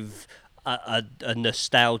with a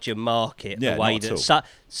nostalgia market the way that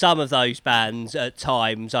some of those bands at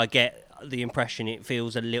times, I get the impression it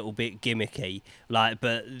feels a little bit gimmicky, like,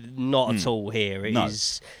 but not at all here. It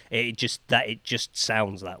just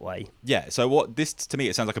sounds that way. Yeah. So what this, to me,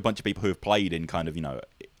 it sounds like a bunch of people who have played in kind of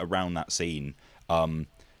around that scene,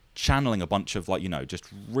 channeling a bunch of like just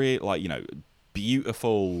real like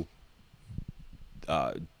beautiful,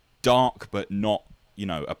 dark but not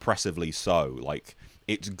oppressively so. Like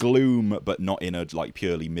it's gloom but not in a like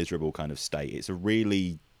purely miserable kind of state. It's a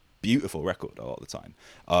really beautiful record a lot of the time.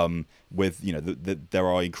 With there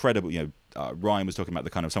are incredible Ryan was talking about the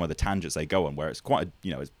kind of some of the tangents they go on, where it's quite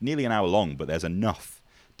it's nearly an hour long, but there's enough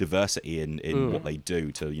diversity in what they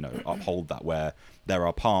do to uphold that, where there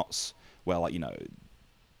are parts where like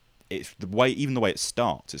it's the way it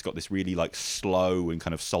starts, it's got this really like slow and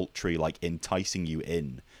kind of sultry, like enticing you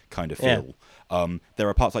in kind of feel. There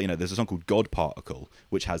are parts like there's a song called God Particle,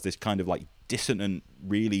 which has this kind of like dissonant,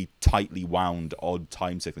 really tightly wound, odd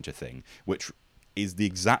time signature thing, which is the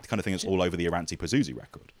exact kind of thing that's all over the Iranzi Pazuzu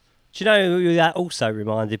record. Do you know who that also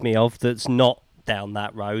reminded me of that's not down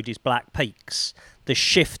that road is Black Peaks? The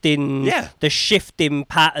shifting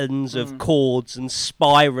patterns of chords and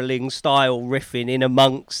spiraling style riffing in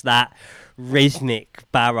amongst that rhythmic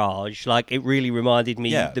barrage. Like, it really reminded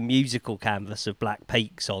me of the musical canvas of Black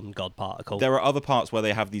Peaks on God Particle. There are other parts where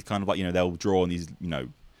they have these kind of like, they'll draw on these,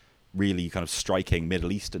 really kind of striking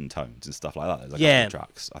Middle Eastern tones and stuff like that. There's a couple of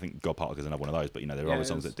tracks. I think God Particle is another one of those, but there are other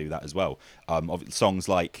songs that do that as well. Songs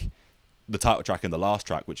like the title track and the last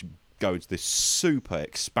track, which go to this super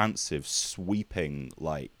expansive, sweeping,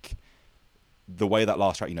 like the way that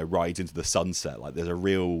last track rides into the sunset. Like there's a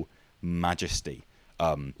real majesty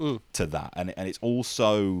to that, and it's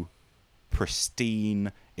also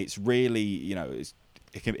pristine. It's really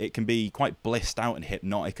it can be quite blissed out and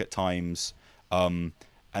hypnotic at times.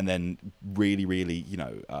 And then really, really,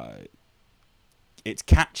 it's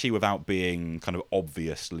catchy without being kind of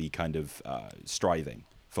obviously kind of striving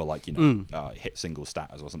for like, hit single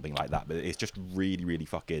status or something like that. But it's just really, really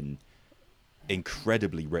fucking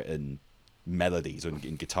incredibly written melodies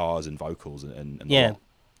and guitars and vocals and yeah.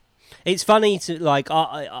 It's funny to like,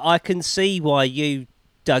 I can see why you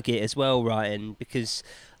dug it as well, Ryan, because,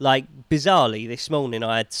 like, bizarrely, this morning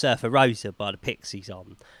I had Surfer Rosa by the Pixies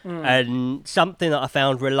on, and something that I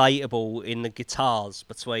found relatable in the guitars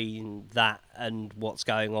between that and what's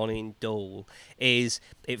going on in Duel is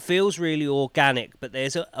it feels really organic, but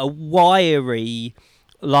there's a wiry,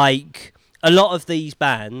 like... A lot of these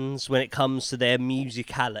bands, when it comes to their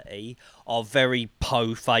musicality, are very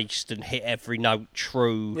po-faced and hit every note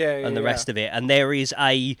true and the rest of it. And there is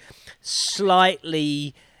a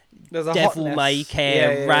slightly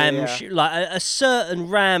devil-may-care like a certain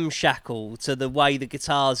ramshackle to the way the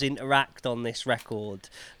guitars interact on this record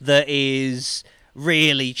that is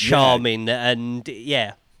really charming. And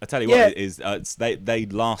I tell you what, it is they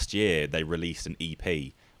last year they released an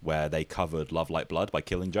EP where they covered Love Like Blood by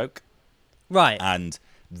Killing Joke. Right. And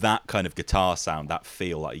that kind of guitar sound, that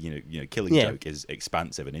feel, like, you know, Killing Joke is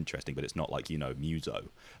expansive and interesting, but it's not like, you know, Muso.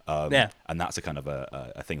 And that's a kind of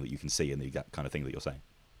a thing that you can see in the kind of thing that you're saying.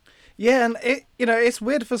 Yeah, and it's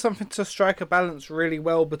weird for something to strike a balance really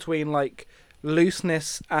well between, like,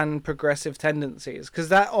 looseness and progressive tendencies, because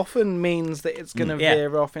that often means that it's going to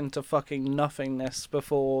veer off into fucking nothingness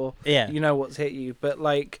before you know what's hit you. But,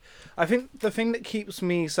 like, I think the thing that keeps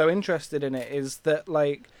me so interested in it is that,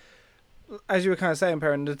 like, as you were kind of saying,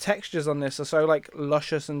 Perrin, the textures on this are so, like,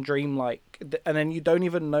 luscious and dreamlike, and then you don't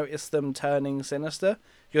even notice them turning sinister.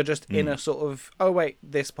 You're just in a sort of, oh wait,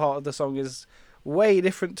 this part of the song is way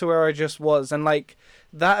different to where I just was. And, like,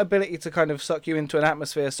 that ability to kind of suck you into an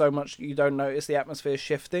atmosphere so much you don't notice the atmosphere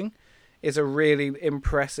shifting is a really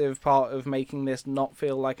impressive part of making this not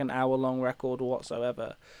feel like an hour-long record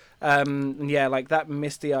whatsoever. Like, that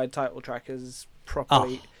misty-eyed title track is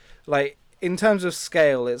properly... Like, in terms of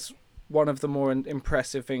scale, it's one of the more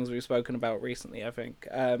impressive things we've spoken about recently, I think.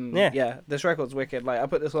 This record's wicked. Like, I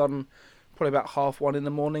put this on probably about 1:30 in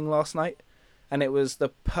the morning last night, and it was the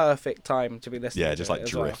perfect time to be listening to just like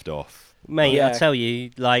drift off. Mate, I tell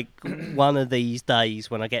you, like, one of these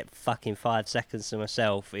days when I get fucking 5 seconds to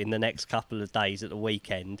myself in the next couple of days at the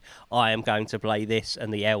weekend, I am going to play this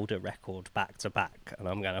and the Elder record back to back, and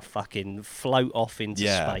I'm going to fucking float off into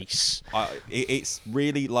space. It's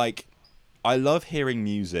really, like... I love hearing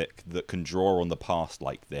music that can draw on the past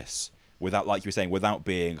like this, without, like you were saying, without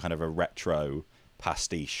being kind of a retro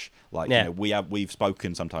pastiche. Like, you know, we've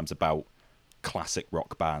spoken sometimes about classic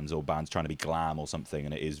rock bands or bands trying to be glam or something,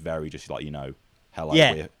 and it is very just like, you know,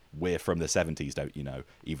 hello, we're from the 70s, don't you know,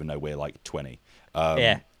 even though we're like 20.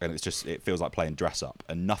 And it's just, it feels like playing dress up,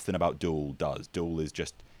 and nothing about Duel does. Duel is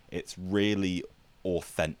just, it's really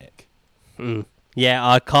authentic.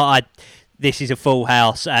 This is a full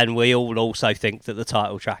house, and we all also think that the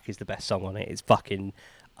title track is the best song on it. It's fucking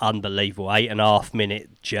unbelievable. 8.5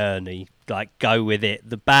 minute journey. Like, go with it.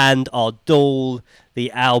 The band are Duel.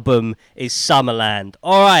 The album is Summerland.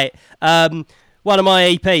 All right. One of my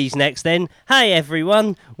EPs next then. Hey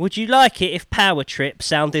everyone, would you like it if Power Trip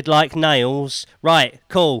sounded like nails? Right,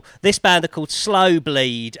 cool. This band are called Slow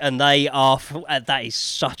Bleed, and they are that is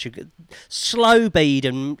such a good Slow Bleed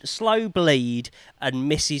and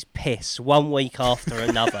Mrs. Piss, one week after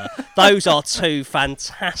another. Those are two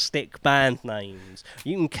fantastic band names.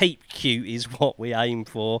 You can keep cute is what we aim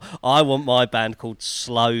for. I want my band called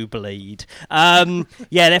Slow Bleed.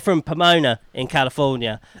 They're from Pomona in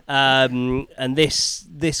California. And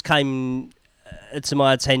this came to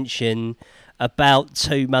my attention about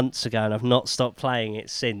 2 months ago, and I've not stopped playing it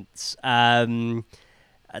since.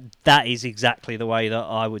 That is exactly the way that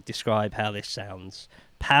I would describe how this sounds.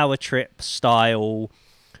 Power Trip style,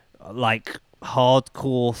 like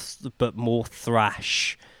hardcore but more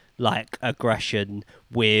thrash, like aggression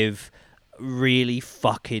with really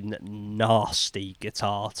fucking nasty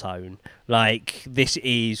guitar tone. Like, this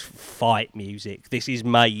is fight music. This is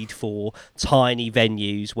made for tiny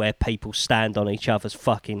venues where people stand on each other's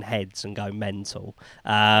fucking heads and go mental.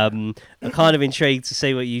 I'm kind of intrigued to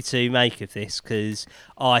see what you two make of this, because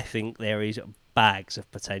I think there is bags of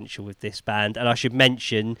potential with this band. And I should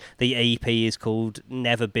mention the EP is called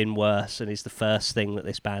Never Been Worse and is the first thing that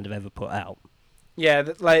this band have ever put out.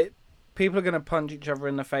 Yeah, like, people are going to punch each other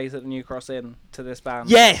in the face at the New Cross Inn to this band.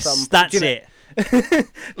 Yes, that's it.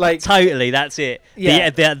 Like, totally, that's it. Yeah.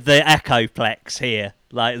 The Echoplex here,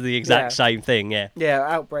 like the exact same thing. Yeah. Yeah,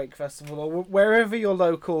 Outbreak Festival or wherever your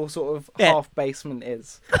local sort of half basement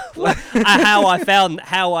is. How I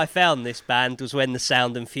found this band was when the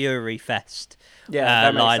Sound and Fury Fest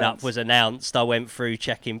lineup was announced. I went through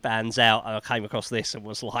checking bands out, and I came across this and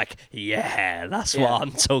was like, "Yeah, that's what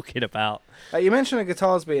I'm talking about." You mentioned the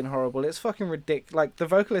guitars being horrible. It's fucking ridiculous. Like, the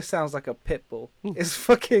vocalist sounds like a pit bull. It's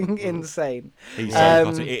fucking insane.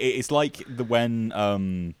 It's like when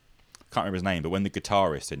can't remember his name, but when the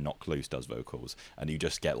guitarist in Knocked Loose does vocals, and you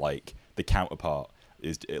just get like the counterpart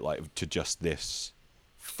is it like to just this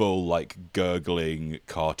full like gurgling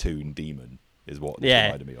cartoon demon is what this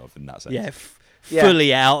reminded me of in that sense.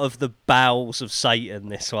 Fully out of the bowels of Satan,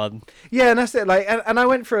 this one. Yeah, and that's it. Like, and I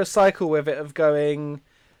went through a cycle with it of going,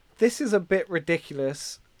 this is a bit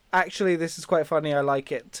ridiculous. Actually, this is quite funny. I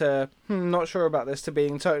like it. To not sure about this. To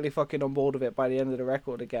being totally fucking on board with it by the end of the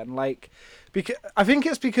record again. Like, because I think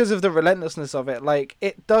it's because of the relentlessness of it. Like,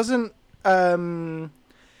 it doesn't. I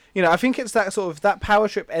think it's that sort of that power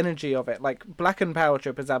trip energy of it. Like, Blackened Power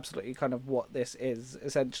Trip is absolutely kind of what this is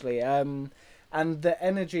essentially. And the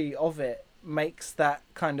energy of it makes that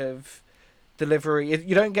kind of delivery.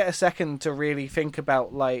 You don't get a second to really think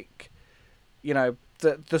about like,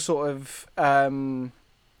 the sort of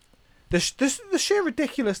the sheer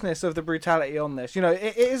ridiculousness of the brutality on this.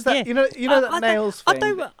 It is that that Nails thing.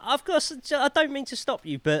 I don't mean to stop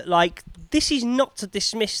you, but like, this is not to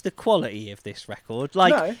dismiss the quality of this record.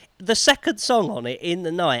 Like, no. The second song on it, In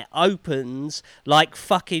the Night, opens like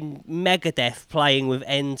fucking Megadeth playing with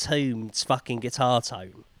Entombed's fucking guitar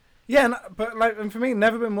tone. Yeah, and for me,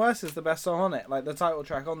 Never Been Worse is the best song on it. Like, the title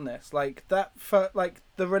track on this, like that, like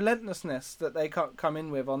the relentlessness that they come in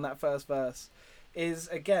with on that first verse is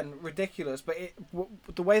again ridiculous. But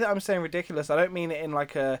the way that I'm saying ridiculous, I don't mean it in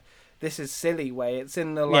like a this is silly way. It's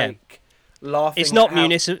in the like laughing. It's not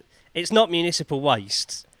It's not municipal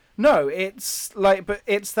waste. No, it's like, but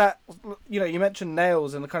it's that, you mentioned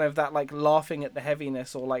Nails and the kind of that like laughing at the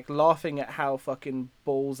heaviness or like laughing at how fucking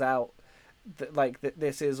balls out that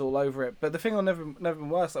this is all over it. But the thing on Never Been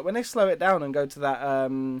Worse, like when they slow it down and go to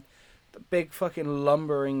that big fucking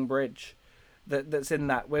lumbering bridge that's in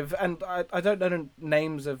that with, and I don't know the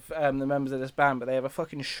names of the members of this band, but they have a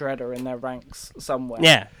fucking shredder in their ranks somewhere.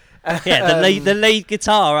 Yeah, the lead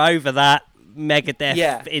guitar over that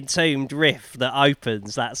Megadeth Entombed riff that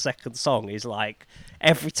opens that second song is like,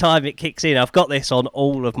 every time it kicks in, I've got this on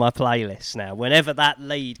all of my playlists now. Whenever that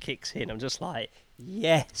lead kicks in, I'm just like,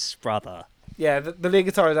 yes, brother. Yeah, the lead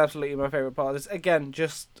guitar is absolutely my favourite part. It's, again,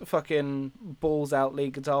 just fucking balls out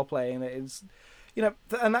lead guitar playing. It is,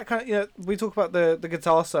 and that kind of, we talk about the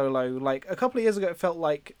guitar solo. Like, a couple of years ago, it felt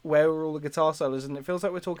like, where were all the guitar solos? And it feels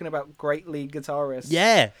like we're talking about great lead guitarists.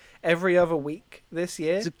 Yeah. Every other week this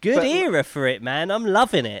year. It's a good era for it, man. I'm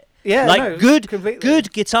loving it. Yeah, like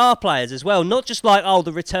good guitar players as well. Not just like,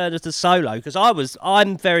 the return of the solo. Because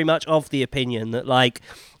I'm very much of the opinion that like,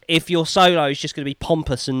 if your solo is just going to be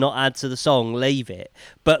pompous and not add to the song, leave it.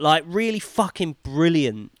 But like, really fucking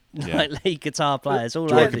brilliant like lead guitar players all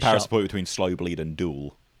over the shop. Comparison point between Slow Bleed and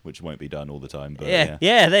Duel, which won't be done all the time. But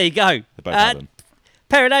yeah, there you go. They both have them.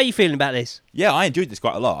 Perrin, how are you feeling about this? Yeah, I enjoyed this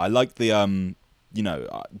quite a lot. I like the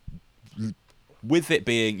with it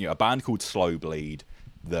being a band called Slow Bleed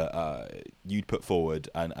that you'd put forward,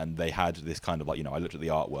 and they had this kind of like, I looked at the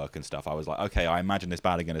artwork and stuff. I was like, okay, I imagine this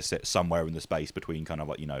band are going to sit somewhere in the space between kind of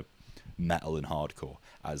like, metal and hardcore,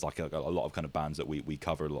 as like a lot of kind of bands that we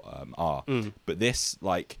cover are. But this,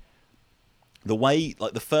 like, the way,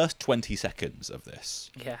 like, the first 20 seconds of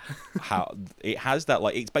this, how it has that,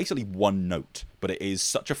 like, it's basically one note, but it is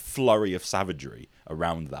such a flurry of savagery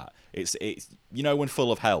around that. It's when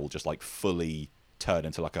Full of Hell just like fully turned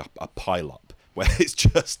into like a pile up, where it's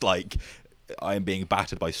just like, I am being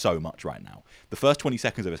battered by so much right now. The first 20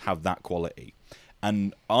 seconds of it have that quality,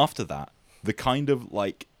 and after that, the kind of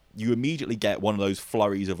like, you immediately get one of those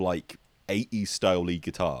flurries of like 80s style lead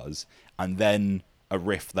guitars, and then a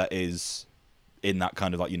riff that is in that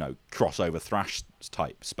kind of like, crossover thrash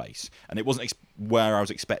type space. And it wasn't where I was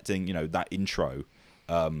expecting, that intro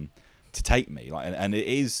to take me. Like, and it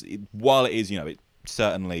is, while it is, it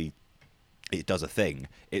certainly, it does a thing.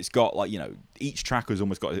 It's got like, each track has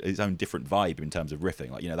almost got its own different vibe in terms of riffing.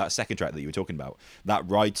 Like, that second track that you were talking about, that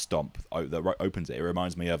ride stomp that opens it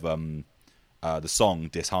reminds me of the song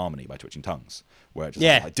Disharmony by Twitching Tongues, where it's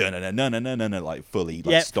just like dun-dun-dun-dun-dun-dun, like fully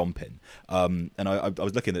like stomping. And I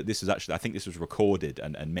was looking at this, is actually, I think this was recorded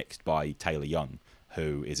and mixed by Taylor Young,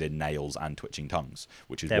 who is in Nails and Twitching Tongues,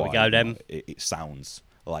 which is there why it sounds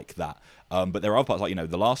like that. But there are other parts, like,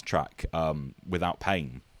 the last track, Without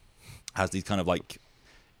Pain, has these kind of like,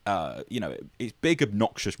 it's big,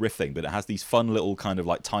 obnoxious riffing, but it has these fun little kind of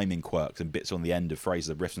like timing quirks and bits on the end of phrases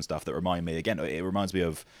of riffs and stuff that remind me, again, it reminds me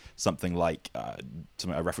of something like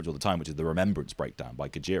something I reference all the time, which is the Remembrance Breakdown by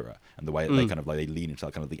Gojira, and the way that they kind of like, they lean into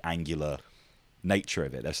that kind of the angular nature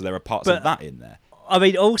of it. So there are parts of that in there. I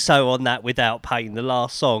mean, also on that Without Pain, the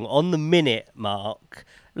last song, on the minute mark,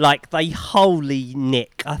 like, they wholly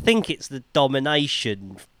nick, I think it's the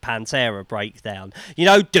Domination Pantera breakdown.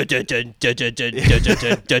 Dun-dun-dun, dun-dun-dun,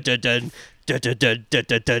 dun-dun-dun, dun-dun-dun,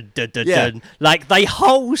 Like they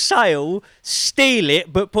wholesale steal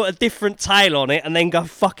it, but put a different tail on it, and then go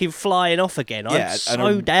fucking flying off again. I'm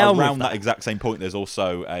so down around with that exact same point. There's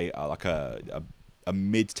also a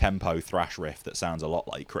mid-tempo thrash riff that sounds a lot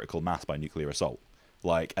like Critical Mass by Nuclear Assault.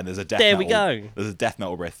 Like, and there's a death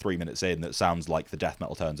metal riff 3 minutes in that sounds like the death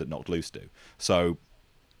metal turns that Knocked Loose do. So,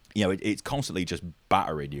 you know, it's constantly just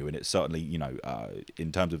battering you, and it's certainly, you know,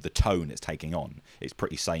 in terms of the tone it's taking on, it's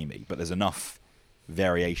pretty samey. But there's enough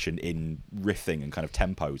variation in riffing and kind of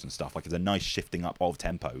tempos and stuff. Like, there's a nice shifting up of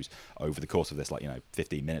tempos over the course of this, like, you know,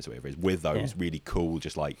 15 minutes or whatever it is, with those really cool,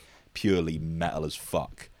 just like purely metal as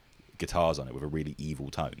fuck guitars on it with a really evil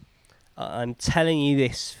tone. I'm telling you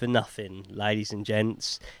this for nothing, ladies and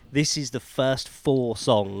gents. This is the first 4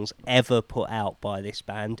 songs ever put out by this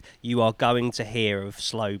band. You are going to hear of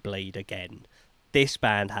Slow Bleed again. This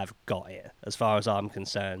band have got it, as far as I'm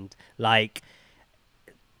concerned. Like,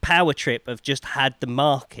 Power Trip have just had the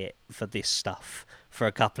market for this stuff for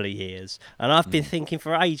a couple of years. And I've been thinking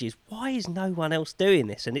for ages, why is no one else doing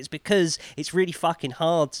this? And it's because it's really fucking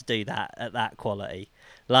hard to do that at that quality.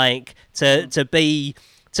 Like, to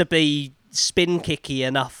be spin kicky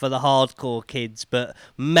enough for the hardcore kids, but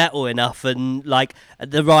metal enough and like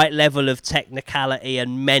the right level of technicality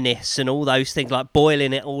and menace and all those things, like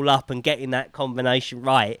boiling it all up and getting that combination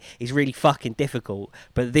right is really fucking difficult.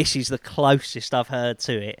 But this is the closest I've heard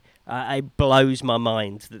to it. It blows my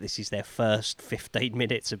mind that this is their first 15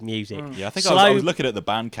 minutes of music. Yeah, I think I was looking at the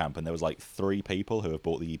Bandcamp and there was like 3 people who have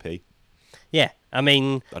bought the EP. Yeah, I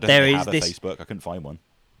mean, I don't think they have a Facebook. I couldn't find one.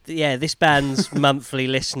 Yeah, this band's monthly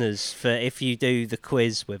listeners, for if you do the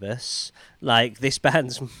quiz with us, like, this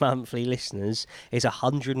band's monthly listeners is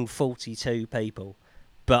 142 people.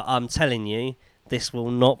 But I'm telling you, this will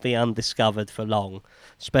not be undiscovered for long,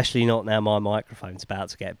 especially not now my microphone's about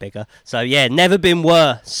to get bigger. So yeah, Never Been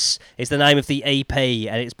Worse is the name of the EP,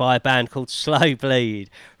 and it's by a band called Slow Bleed.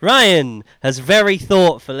 Ryan has very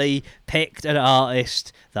thoughtfully picked an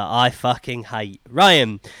artist that I fucking hate.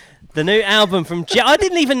 Ryan, the new album from... I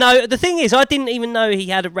didn't even know... The thing is, I didn't even know he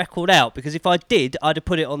had a record out, because if I did, I'd have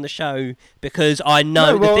put it on the show, because I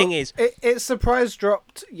know... The thing is... It surprise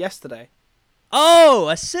dropped yesterday. Oh,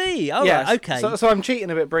 I see. Oh, yeah, right, okay. So I'm cheating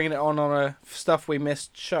a bit bringing it on a Stuff We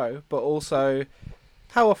Missed show, but also...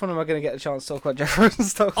 How often am I going to get a chance to talk about Jeff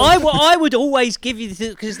Rosenstock? I would always give you...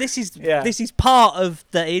 Because this is part of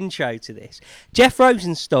the intro to this. Jeff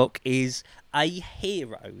Rosenstock is a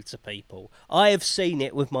hero to people. I have seen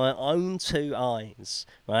it with my own 2 eyes.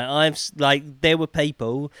 Right, there were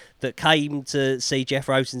people that came to see Jeff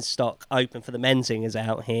Rosenstock open for the Menzingers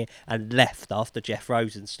out here and left after Jeff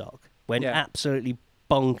Rosenstock went absolutely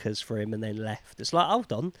bonkers for him and then left. It's like,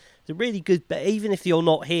 hold on, it's a really good. But even if you're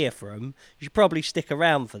not here for him, you should probably stick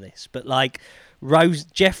around for this. But like,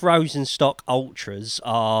 Jeff Rosenstock ultras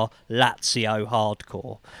are Lazio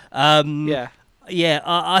hardcore. Yeah,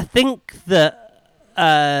 I think that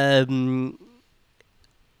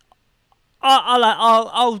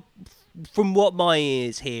I'll from what my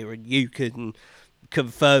ears hear, and you can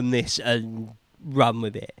confirm this and run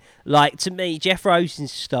with it. Like, to me, Jeff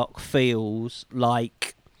Rosenstock feels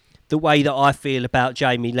like the way that I feel about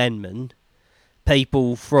Jamie Lenman.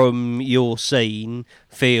 People from your scene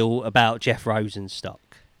feel about Jeff Rosenstock.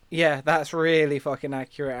 Yeah, that's really fucking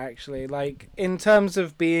accurate, actually. Like, in terms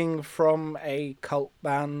of being from a cult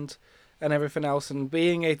band and everything else, and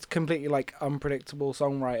being a completely, like, unpredictable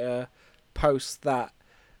songwriter post that,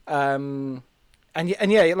 like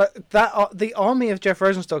that, the army of Jeff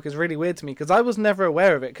Rosenstock is really weird to me, because I was never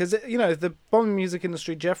aware of it. Because, you know, the bomb music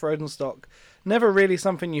industry, Jeff Rosenstock, never really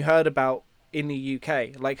something you heard about in the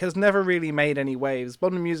UK. Like, has never really made any waves.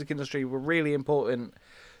 Bomb music industry were really important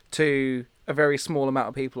to a very small amount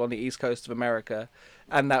of people on the East Coast of America,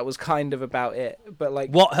 and that was kind of about it. But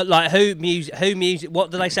like, who music?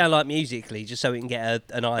 What do they sound like musically? Just so we can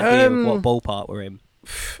get an idea of what ballpark we're in.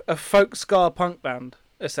 A folk ska punk band,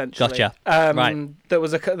 essentially. Gotcha. Right. That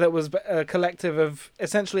was a collective of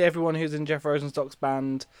essentially everyone who's in Jeff Rosenstock's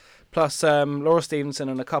band, plus Laura Stevenson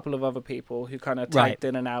and a couple of other people who kind of tagged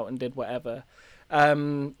in and out and did whatever.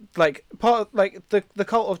 The cult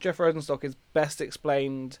of Jeff Rosenstock is best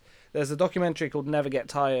explained. There's a documentary called Never Get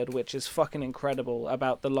Tired, which is fucking incredible,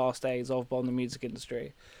 about the last days of Bomb the music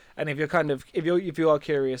industry. And if you are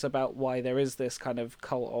curious about why there is this kind of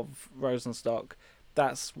cult of Rosenstock,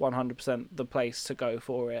 that's 100% the place to go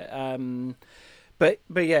for it. But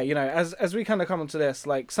yeah, you know, as we kind of come onto this,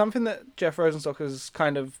 like, something that Jeff Rosenstock has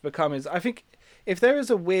kind of become is, I think, if there is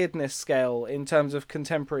a weirdness scale in terms of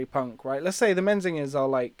contemporary punk, right? Let's say the Menzingers are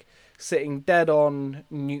like sitting dead on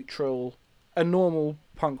neutral a normal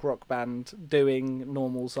punk rock band doing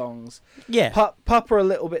normal songs. Yeah. Pup are a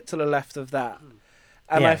little bit to the left of that.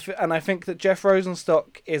 And I think that Jeff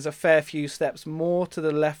Rosenstock is a fair few steps more to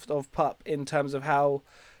the left of Pup in terms of how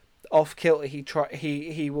off kilter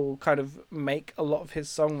he will kind of make a lot of his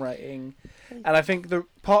songwriting. And I think the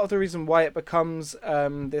part of the reason why it becomes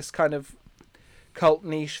this kind of cult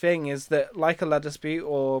niche thing is that, like a La Dispute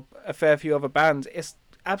or a fair few other bands, it's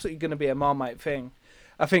absolutely going to be a Marmite thing.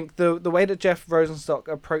 I think the way that Jeff Rosenstock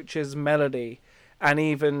approaches melody and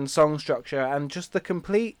even song structure and just the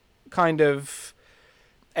complete kind of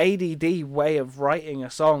ADD way of writing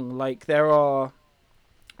a song, like there are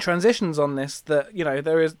transitions on this that, you know,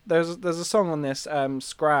 there's a song on this,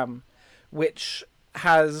 Scram, which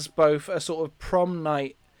has both a sort of prom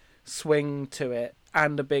night swing to it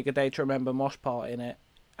and a big A Day to Remember mosh part in it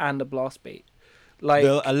and a blast beat. Like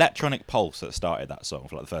the electronic pulse that started that song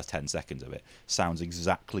for like the first 10 seconds of it sounds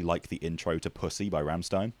exactly like the intro to Pussy by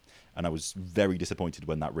Rammstein, and I was very disappointed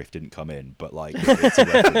when that riff didn't come in, but like it's a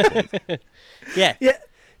reference point.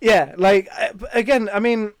 Yeah, like again, I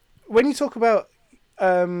mean, when you talk about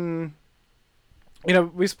you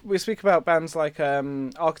know, we speak about bands like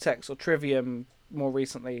Architects or Trivium more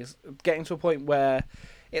recently, getting to a point where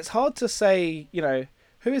it's hard to say, you know,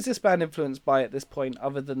 who is this band influenced by at this point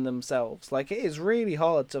other than themselves? Like, it is really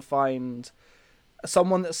hard to find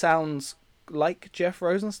someone that sounds like Jeff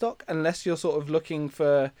Rosenstock unless you're sort of looking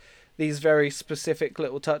for these very specific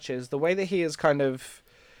little touches. The way that he is kind of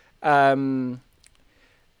so,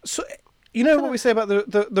 you know what we say about the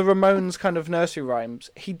Ramones kind of nursery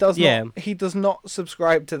rhymes? He does not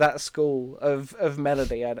subscribe to that school of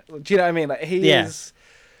melody. Do you know what I mean? Like, he is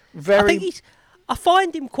very... I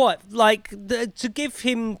find him quite, like, to give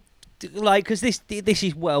him, like, because this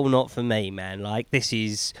is not for me, man. Like, this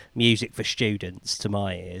is music for students to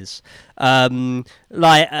my ears. Nothing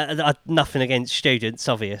against students,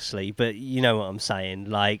 obviously, but you know what I'm saying.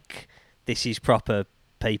 Like, this is proper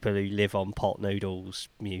people who live on pot noodles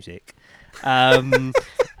music. Terry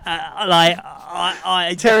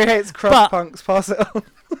hates crust punks, pass it on.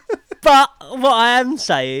 But what I am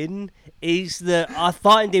saying is that I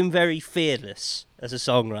find him very fearless as a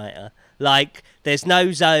songwriter. Like, there's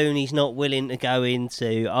no zone he's not willing to go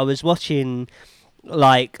into. I was watching,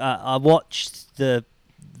 like, I watched the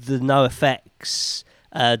NoFX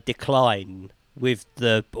Decline with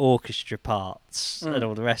the orchestra parts and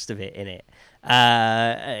all the rest of it in it.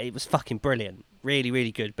 It was fucking brilliant. Really,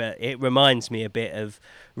 really good. But it reminds me a bit of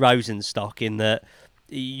Rosenstock in that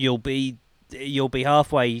you'll be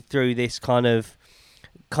halfway through this kind of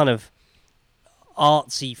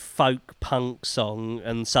artsy folk punk song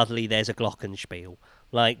and suddenly there's a glockenspiel.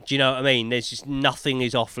 Like, do you know what I mean? There's just nothing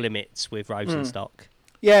is off limits with Rosenstock.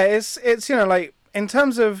 Yeah, it's you know, like, in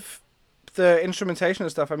terms of the instrumentation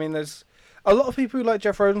and stuff, I mean, there's a lot of people who like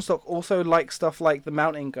Jeff Rosenstock also like stuff like the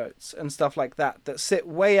Mountain Goats and stuff like that sit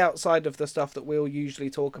way outside of the stuff that we'll usually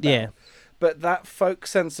talk about. Yeah. But that folk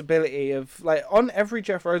sensibility of, like, on every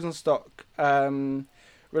Jeff Rosenstock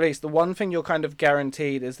release, the one thing you're kind of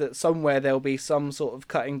guaranteed is that somewhere there'll be some sort of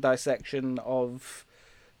cutting dissection of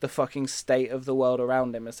the fucking state of the world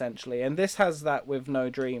around him, essentially. And this has that with No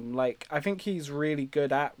Dream. Like, I think he's really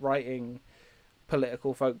good at writing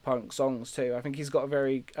political folk punk songs too. I think he's got a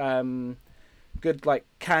very good, like,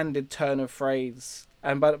 candid turn of phrase.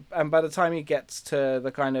 And by the time he gets to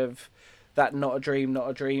the kind of that not a dream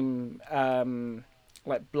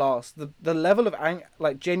like blast, the level of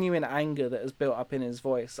genuine anger that is built up in his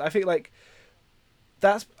voice, I think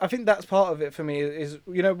that's part of it for me, is,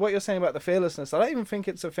 you know, what you're saying about the fearlessness. I don't even think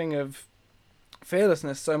it's a thing of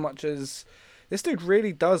fearlessness so much as this dude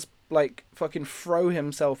really does, like, fucking throw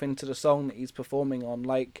himself into the song that he's performing on.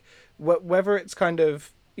 Like, whether it's kind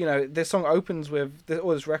of, you know, this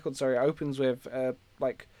record opens with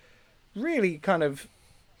like really kind of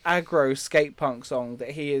aggro skate punk song that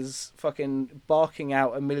he is fucking barking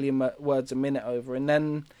out a million words a minute over, and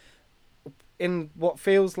then in what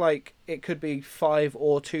feels like it could be 5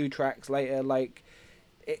 or 2 tracks later, like,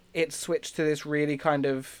 it switched to this really kind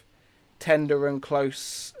of tender and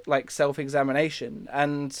close, like, self-examination.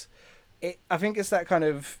 And I think it's that kind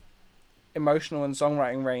of emotional and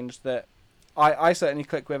songwriting range that I certainly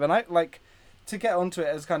click with. And I like to get onto it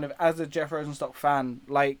as kind of, as a Jeff Rosenstock fan,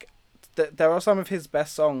 like, there are some of his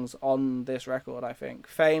best songs on this record, I think.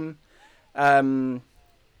 Fame,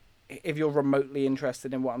 if you're remotely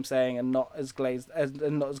interested in what I'm saying and not as glazed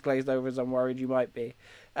over as I'm worried you might be.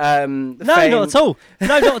 No, Fame... not at all.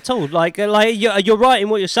 No, not at all. Like you're right in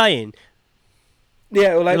what you're saying.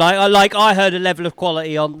 Yeah, well, like I heard a level of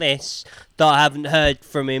quality on this that I haven't heard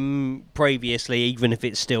from him previously, even if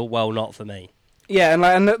it's still not for me. Yeah,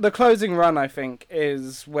 and the closing run, I think,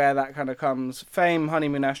 is where that kind of comes. Fame,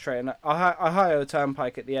 Honeymoon Ashtray, and Ohio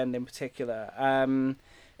Turnpike at the end in particular.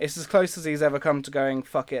 It's as close as he's ever come to going,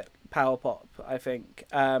 fuck it, power pop, I think.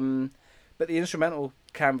 But the instrumental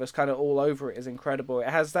canvas kind of all over it is incredible. It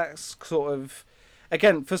has that sort of,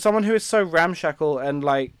 again, for someone who is so ramshackle and,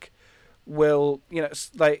 like, will, you know,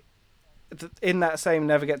 like, in that same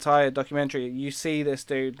Never Get Tired documentary, you see this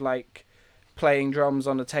dude, like, playing drums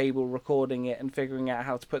on a table, recording it, and figuring out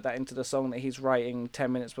how to put that into the song that he's writing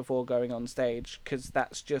 10 minutes before going on stage, because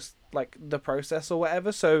that's just like the process or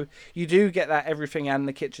whatever. So you do get that everything and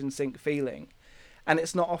the kitchen sink feeling, and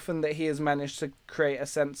it's not often that he has managed to create a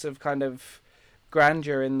sense of kind of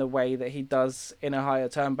grandeur in the way that he does in Ohio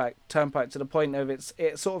Turnpike, to the point of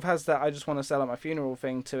it sort of has that I Just Want to Sell at My Funeral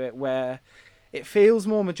thing to it, where it feels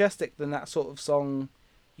more majestic than that sort of song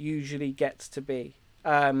usually gets to be.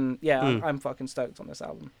 I'm fucking stoked on this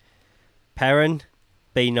album. Perrin,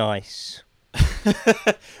 be nice.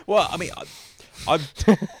 Well, I mean,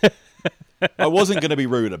 I wasn't going to be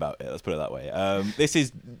rude about it. Let's put it that way. This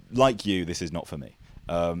is like you. This is not for me.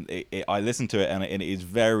 I listened to it and it is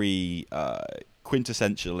very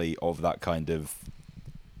quintessentially of that kind of.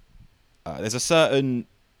 There's a certain.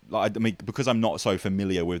 Like, I mean, because I'm not so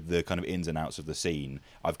familiar with the kind of ins and outs of the scene,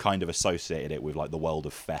 I've kind of associated it with like the world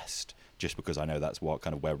of Fest. Just because I know that's what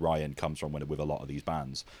kind of where Ryan comes from with a lot of these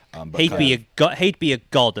bands. But he'd be a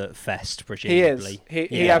god at Fest, presumably. He is.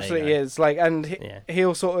 He absolutely is. Like, and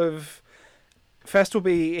he'll sort of Fest will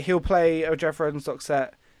be. He'll play a Jeff Rosenstock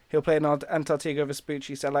set. He'll play an Antarctica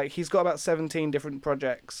Vespucci set. Like, he's got about 17 different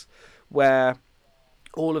projects where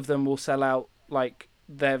all of them will sell out like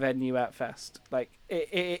their venue at Fest. Like,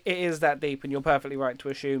 it is that deep, and you're perfectly right to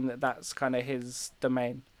assume that that's kind of his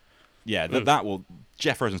domain. Yeah, that will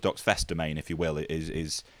Jeff Rosenstock's Fest domain, if you will,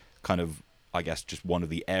 is kind of, I guess, just one of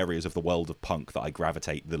the areas of the world of punk that I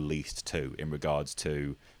gravitate the least to in regards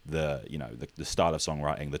to the style of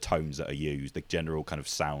songwriting, the tones that are used, the general kind of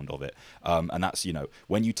sound of it, and that's, you know,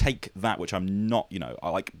 when you take that, which I'm not, you know, I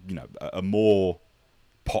like, you know, a more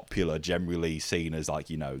popular, generally seen as like,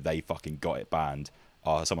 you know, they fucking got it band.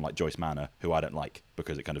 Someone like Joyce Manor, who I don't like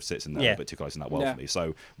because it kind of sits in there a bit too close in that world for me.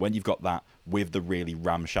 So when you've got that with the really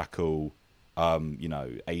ramshackle, you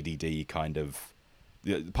know, ADD kind of,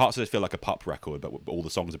 parts of it feel like a pop record, but all the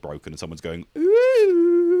songs are broken and someone's going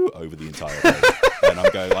ooh over the entire thing. And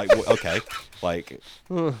I'm going like, well, okay, like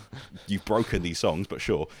you've broken these songs, but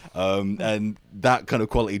sure. And that kind of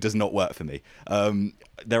quality does not work for me.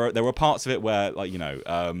 There were parts of it where, like, you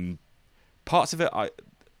know, parts of it I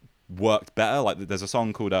worked better. Like, there's a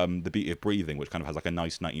song called The Beauty of Breathing, which kind of has like a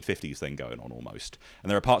nice 1950s thing going on almost, and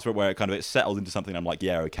there are parts where it settled into something I'm like,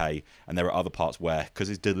 yeah, okay, and there are other parts where, because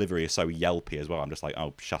his delivery is so yelpy as well, I'm just like,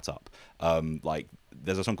 oh, shut up. Like,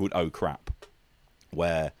 there's a song called Oh Crap,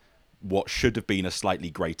 where what should have been a slightly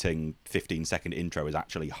grating 15-second intro is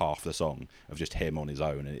actually half the song of just him on his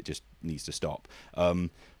own, and it just needs to stop.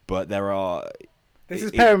 But there are... This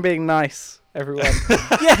is Perrin being nice, everyone.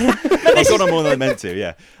 Yeah, I've got on more than I meant to.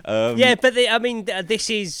 Yeah. Yeah, but I mean, this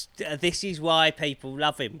is why people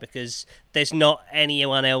love him, because there's not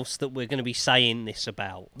anyone else that we're going to be saying this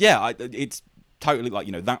about. Yeah, it's totally like,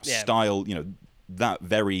 you know, that style, you know, that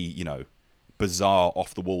very, you know, bizarre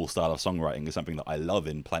off the wall style of songwriting is something that I love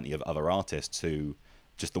in plenty of other artists who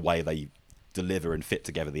just the way they deliver and fit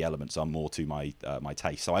together the elements are more to my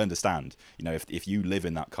taste. So I understand, you know, if you live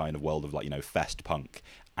in that kind of world of, like, you know, Fest punk,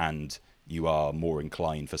 and you are more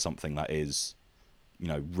inclined for something that is, you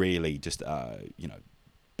know, really just you know,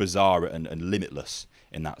 bizarre and limitless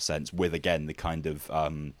in that sense, with again the kind of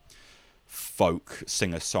folk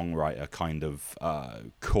singer-songwriter kind of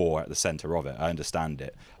core at the center of it. I understand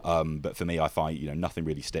it, but for me, I find, you know, nothing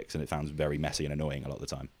really sticks, and it sounds very messy and annoying a lot of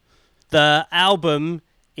the time. The album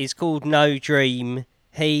is called No Dream.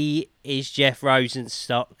 He is Jeff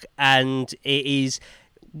Rosenstock, and it is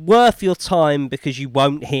worth your time because you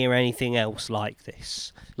won't hear anything else like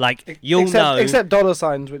this. Like, except dollar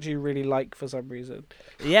signs, which you really like for some reason.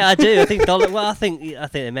 Yeah, I do. I think I think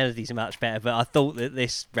the melodies are much better, but I thought that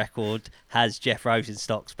this record has Jeff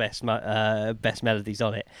Rosenstock's best melodies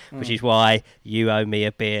on it, which is why you owe me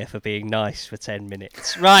a beer for being nice for 10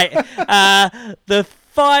 minutes. Right. The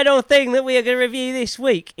final thing that we are going to review this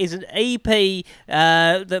week is an EP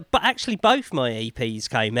but actually both my EPs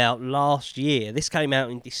came out last year. This came out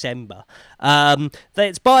in December.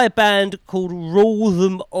 It's by a band called Rule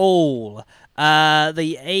Them All.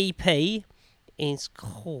 The EP is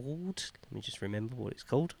called, let me just remember what it's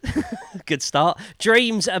called. Good start.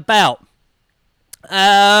 Dreams About.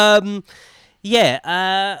 I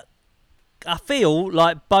feel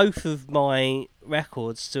like both of my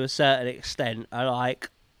records to a certain extent. I like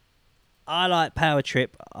Power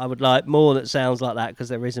Trip. I would like more that sounds like that because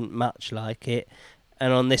there isn't much like it.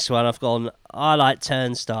 And on this one, I've gone, I like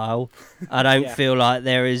Turnstile. I don't feel like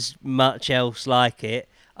there is much else like it.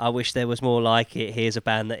 I wish there was more like it. Here's a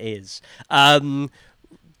band that is.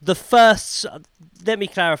 The first... Let me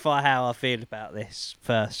clarify how I feel about this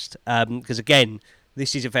first. Because, again,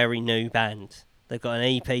 this is a very new band. They've got an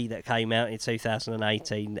EP that came out in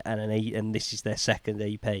 2018, and this is their second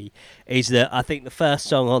EP. Is that I think the first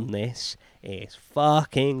song on this is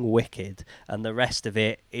fucking wicked, and the rest of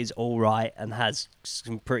it is all right and has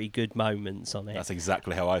some pretty good moments on it. That's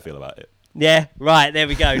exactly how I feel about it. Yeah, right, there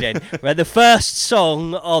we go then. Right, the first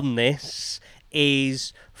song on this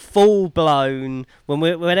is full blown.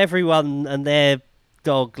 When everyone and their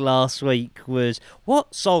dog last week was,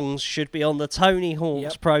 what songs should be on the Tony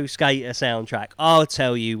Hawk's Pro Skater soundtrack? I'll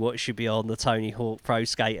tell you what should be on the Tony Hawk Pro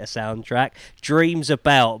Skater soundtrack. Dreams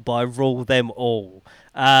About by Rule Them All.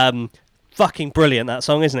 Fucking brilliant, that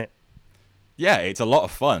song, isn't it? Yeah, it's a lot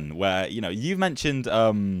of fun. Where, you've mentioned,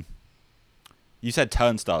 you said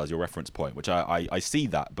Turnstile as your reference point, which I see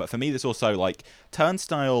that. But for me, there's also, like,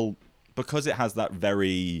 Turnstile, because it has that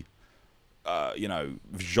very,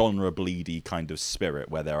 genre bleedy kind of spirit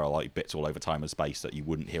where there are, like, bits all over time and space that you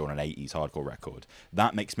wouldn't hear on an 80s hardcore record.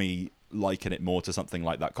 That makes me liken it more to something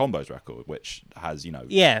like that Combos record, which has,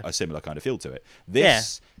 a similar kind of feel to it.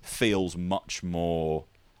 This feels much more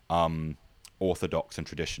orthodox and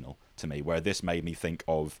traditional to me, where this made me think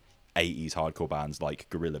of 80s hardcore bands like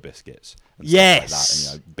Gorilla Biscuits and stuff like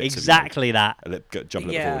that, and, bits exactly of, that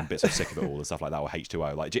Jumping Up the Wall and bits of Sick of It All and stuff like that, or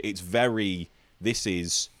H2O. Like, this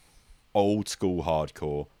is old school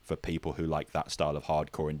hardcore for people who like that style of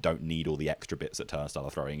hardcore and don't need all the extra bits that Turnstile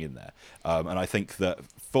are throwing in there, and I think that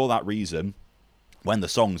for that reason, when the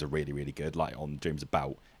songs are really, really good, like on Dreams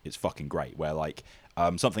About, it's fucking great. Where, like,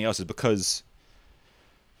 something else is because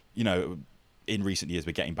in recent years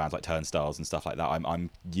we're getting bands like Turnstiles and stuff like that. I'm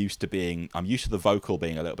used to the vocal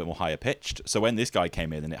being a little bit more higher pitched. So when this guy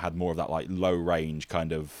came in and it had more of that, like, low range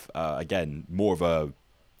kind of again, more of a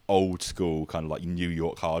old school kind of like New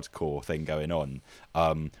York hardcore thing going on,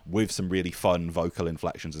 with some really fun vocal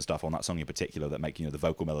inflections and stuff on that song in particular that make the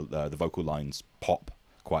vocal lines pop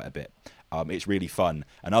quite a bit. It's really fun,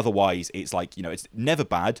 and otherwise it's like, it's never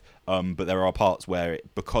bad, but there are parts where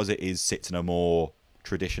because it sits in a more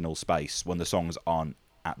traditional space, when the songs aren't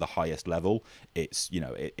at the highest level, it's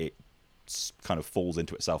it kind of falls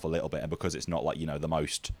into itself a little bit, and because it's not like the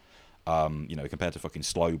most compared to fucking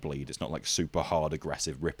Slow Bleed, it's not like super hard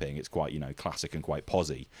aggressive ripping, it's quite classic and quite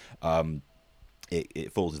posy.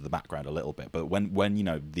 It falls into the background a little bit, but when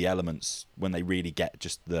the elements, when they really get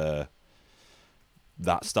just that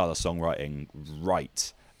style of songwriting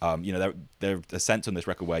right, there's a sense on this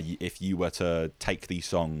record where if you were to take these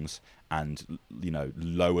songs and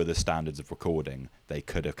lower the standards of recording, they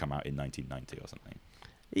could have come out in 1990 or something.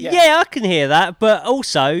 Yeah, I can hear that, but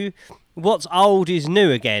also, what's old is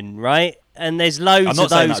new again, right? And there's loads of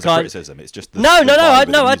those. I'm not saying that's a criticism. It's just I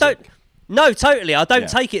don't. No, totally. I don't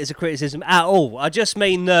take it as a criticism at all. I just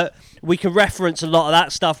mean that we can reference a lot of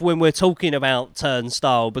that stuff when we're talking about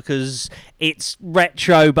Turnstile because it's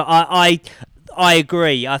retro. But I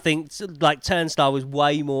agree. I think like Turnstile was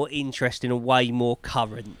way more interesting and way more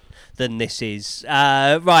current than this is.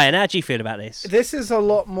 Ryan, how do you feel about this? This is a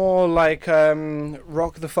lot more like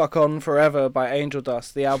Rock the Fuck On Forever by Angel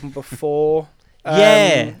Dust, the album before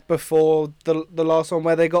before the last one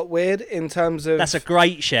where they got weird in terms of... That's a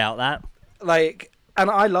great shout, that. Like, and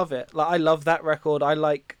I love it. Like, I love that record. I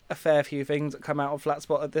like a fair few things that come out of Flat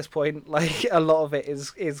Spot at this point. Like, a lot of it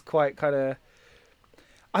is quite kind of...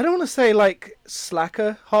 I don't want to say like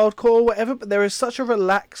slacker hardcore or whatever, but there is such a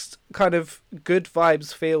relaxed kind of good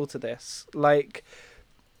vibes feel to this. Like,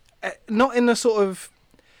 not in the sort of,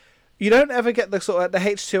 you don't ever get the sort of the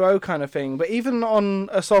H2O kind of thing, but even on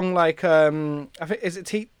a song like I think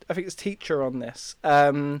it's Teacher on this.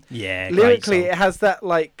 Lyrically, it has that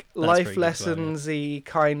like life lessons-y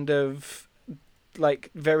kind of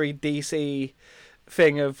like very DC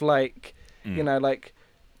thing of like like.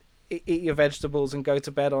 Eat your vegetables and go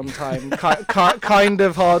to bed on time kind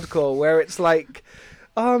of hardcore, where it's like,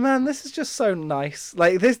 oh man, this is just so nice.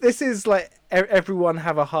 Like this is like everyone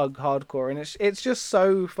have a hug hardcore, and it's just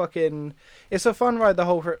so fucking, it's a fun ride the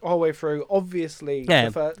whole way through. Obviously,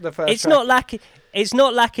 the first it's track,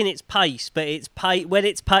 not lacking its pace, but when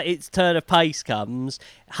its turn of pace comes,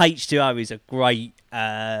 H2O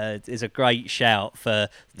is a great shout for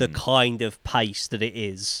the kind of pace that it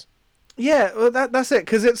is. Yeah, well, that's it,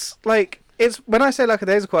 because it's like it's when I say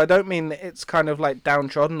lackadaisical, I don't mean that it's kind of like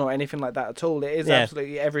downtrodden or anything like that at all. It is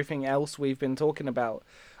absolutely everything else we've been talking about.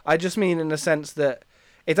 I just mean in the sense that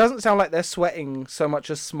it doesn't sound like they're sweating so much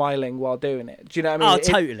as smiling while doing it. Do you know what I mean?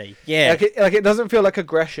 Totally. Yeah. Like it doesn't feel like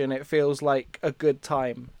aggression. It feels like a good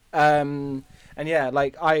time. And yeah,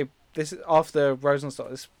 like this after Rosenstock,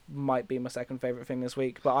 this might be my second favorite thing this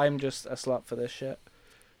week. But I'm just a slut for this shit.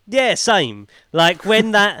 Yeah, same. Like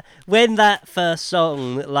when that first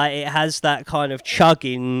song, like it has that kind of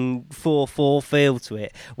chugging 4/4 feel to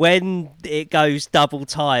it. When it goes double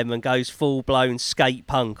time and goes full blown skate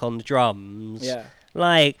punk on the drums,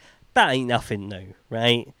 like that ain't nothing new,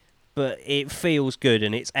 right? But it feels good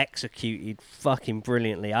and it's executed fucking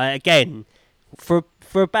brilliantly. For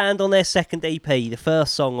a band on their second EP, the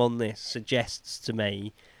first song on this suggests to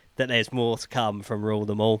me that there's more to come from Rule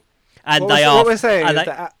Them All. And what we're saying is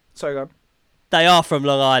that... Sorry, go on. They are from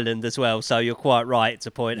Long Island as well, so you're quite right to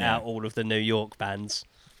point out all of the New York bands.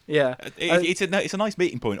 Yeah. It's a nice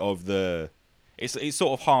meeting point of the... It's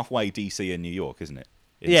sort of halfway DC and New York, isn't it?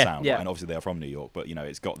 In sound. Yeah. And obviously they're from New York, but, you know,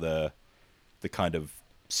 it's got the kind of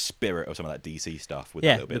spirit of some of that DC stuff with a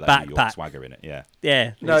little bit of that New York swagger in it. Yeah.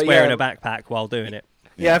 Yeah. He's wearing a backpack while doing it.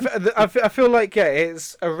 Yeah, I feel like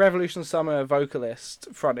it's a Revolution Summer vocalist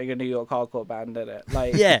fronting a New York hardcore band, isn't it?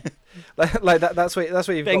 Like, like that. That's what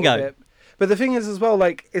you've got with it. But the thing is, as well,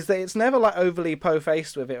 like, is that it's never like overly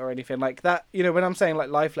po-faced with it or anything like that. You know, when I'm saying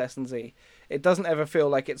like life lessons-y, it doesn't ever feel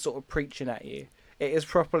like it's sort of preaching at you. It is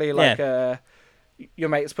properly like your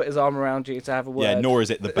mate's put his arm around you to have a word. Yeah, nor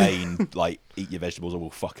is it the Bane like eat your vegetables or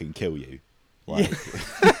we'll fucking kill you. Like,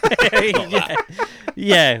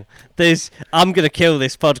 I'm gonna kill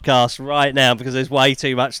this podcast right now because there's way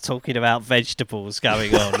too much talking about vegetables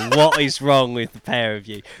going on. What is wrong with the pair of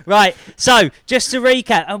you? Right, so just to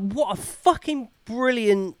recap, what a fucking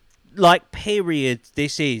brilliant like period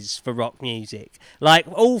this is for rock music. Like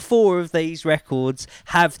all four of these records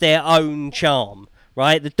have their own charm.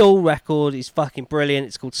 Right, the Duel record is fucking brilliant.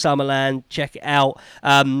 It's called Summerland. Check it out.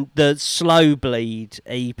 The Slow Bleed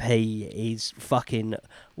EP is fucking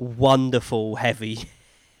wonderful, heavy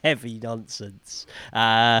nonsense.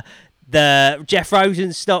 The Jeff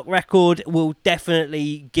Rosenstock record will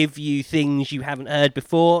definitely give you things you haven't heard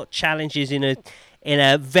before. Challenges in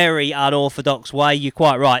a very unorthodox way. You're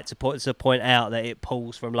quite right to point out that it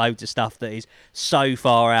pulls from loads of stuff that is so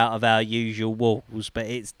far out of our usual walls, but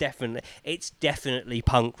it's definitely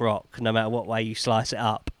punk rock, no matter what way you slice it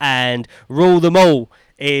up. And Rule Them All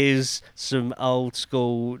is some old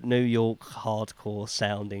school New York hardcore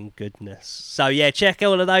sounding goodness. So yeah, check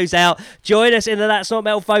all of those out. Join us in the That's Not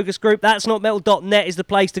Metal focus group. That'sNotMetal.net is the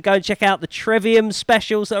place to go and check out the Trivium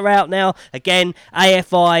specials that are out now. Again,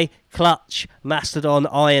 AFI, Clutch, Mastodon,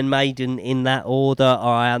 Iron Maiden in that order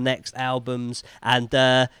are our next albums. And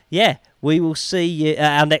we will see you,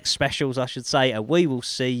 our next specials I should say, and we will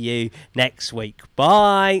see you next week.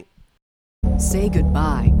 Bye! Say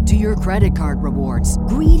goodbye to your credit card rewards.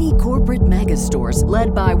 Greedy corporate mega stores,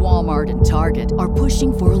 led by Walmart and Target, are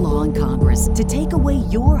pushing for a law in Congress to take away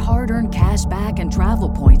your hard-earned cash back and travel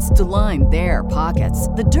points to line their pockets.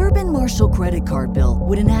 The Durbin-Marshall credit card bill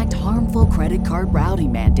would enact harmful credit card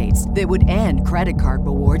routing mandates that would end credit card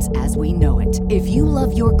rewards as we know it. If you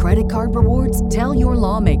love your credit card rewards, tell your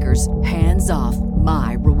lawmakers, hands off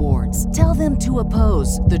my rewards. Tell them to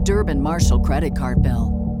oppose the Durbin-Marshall credit card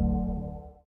bill.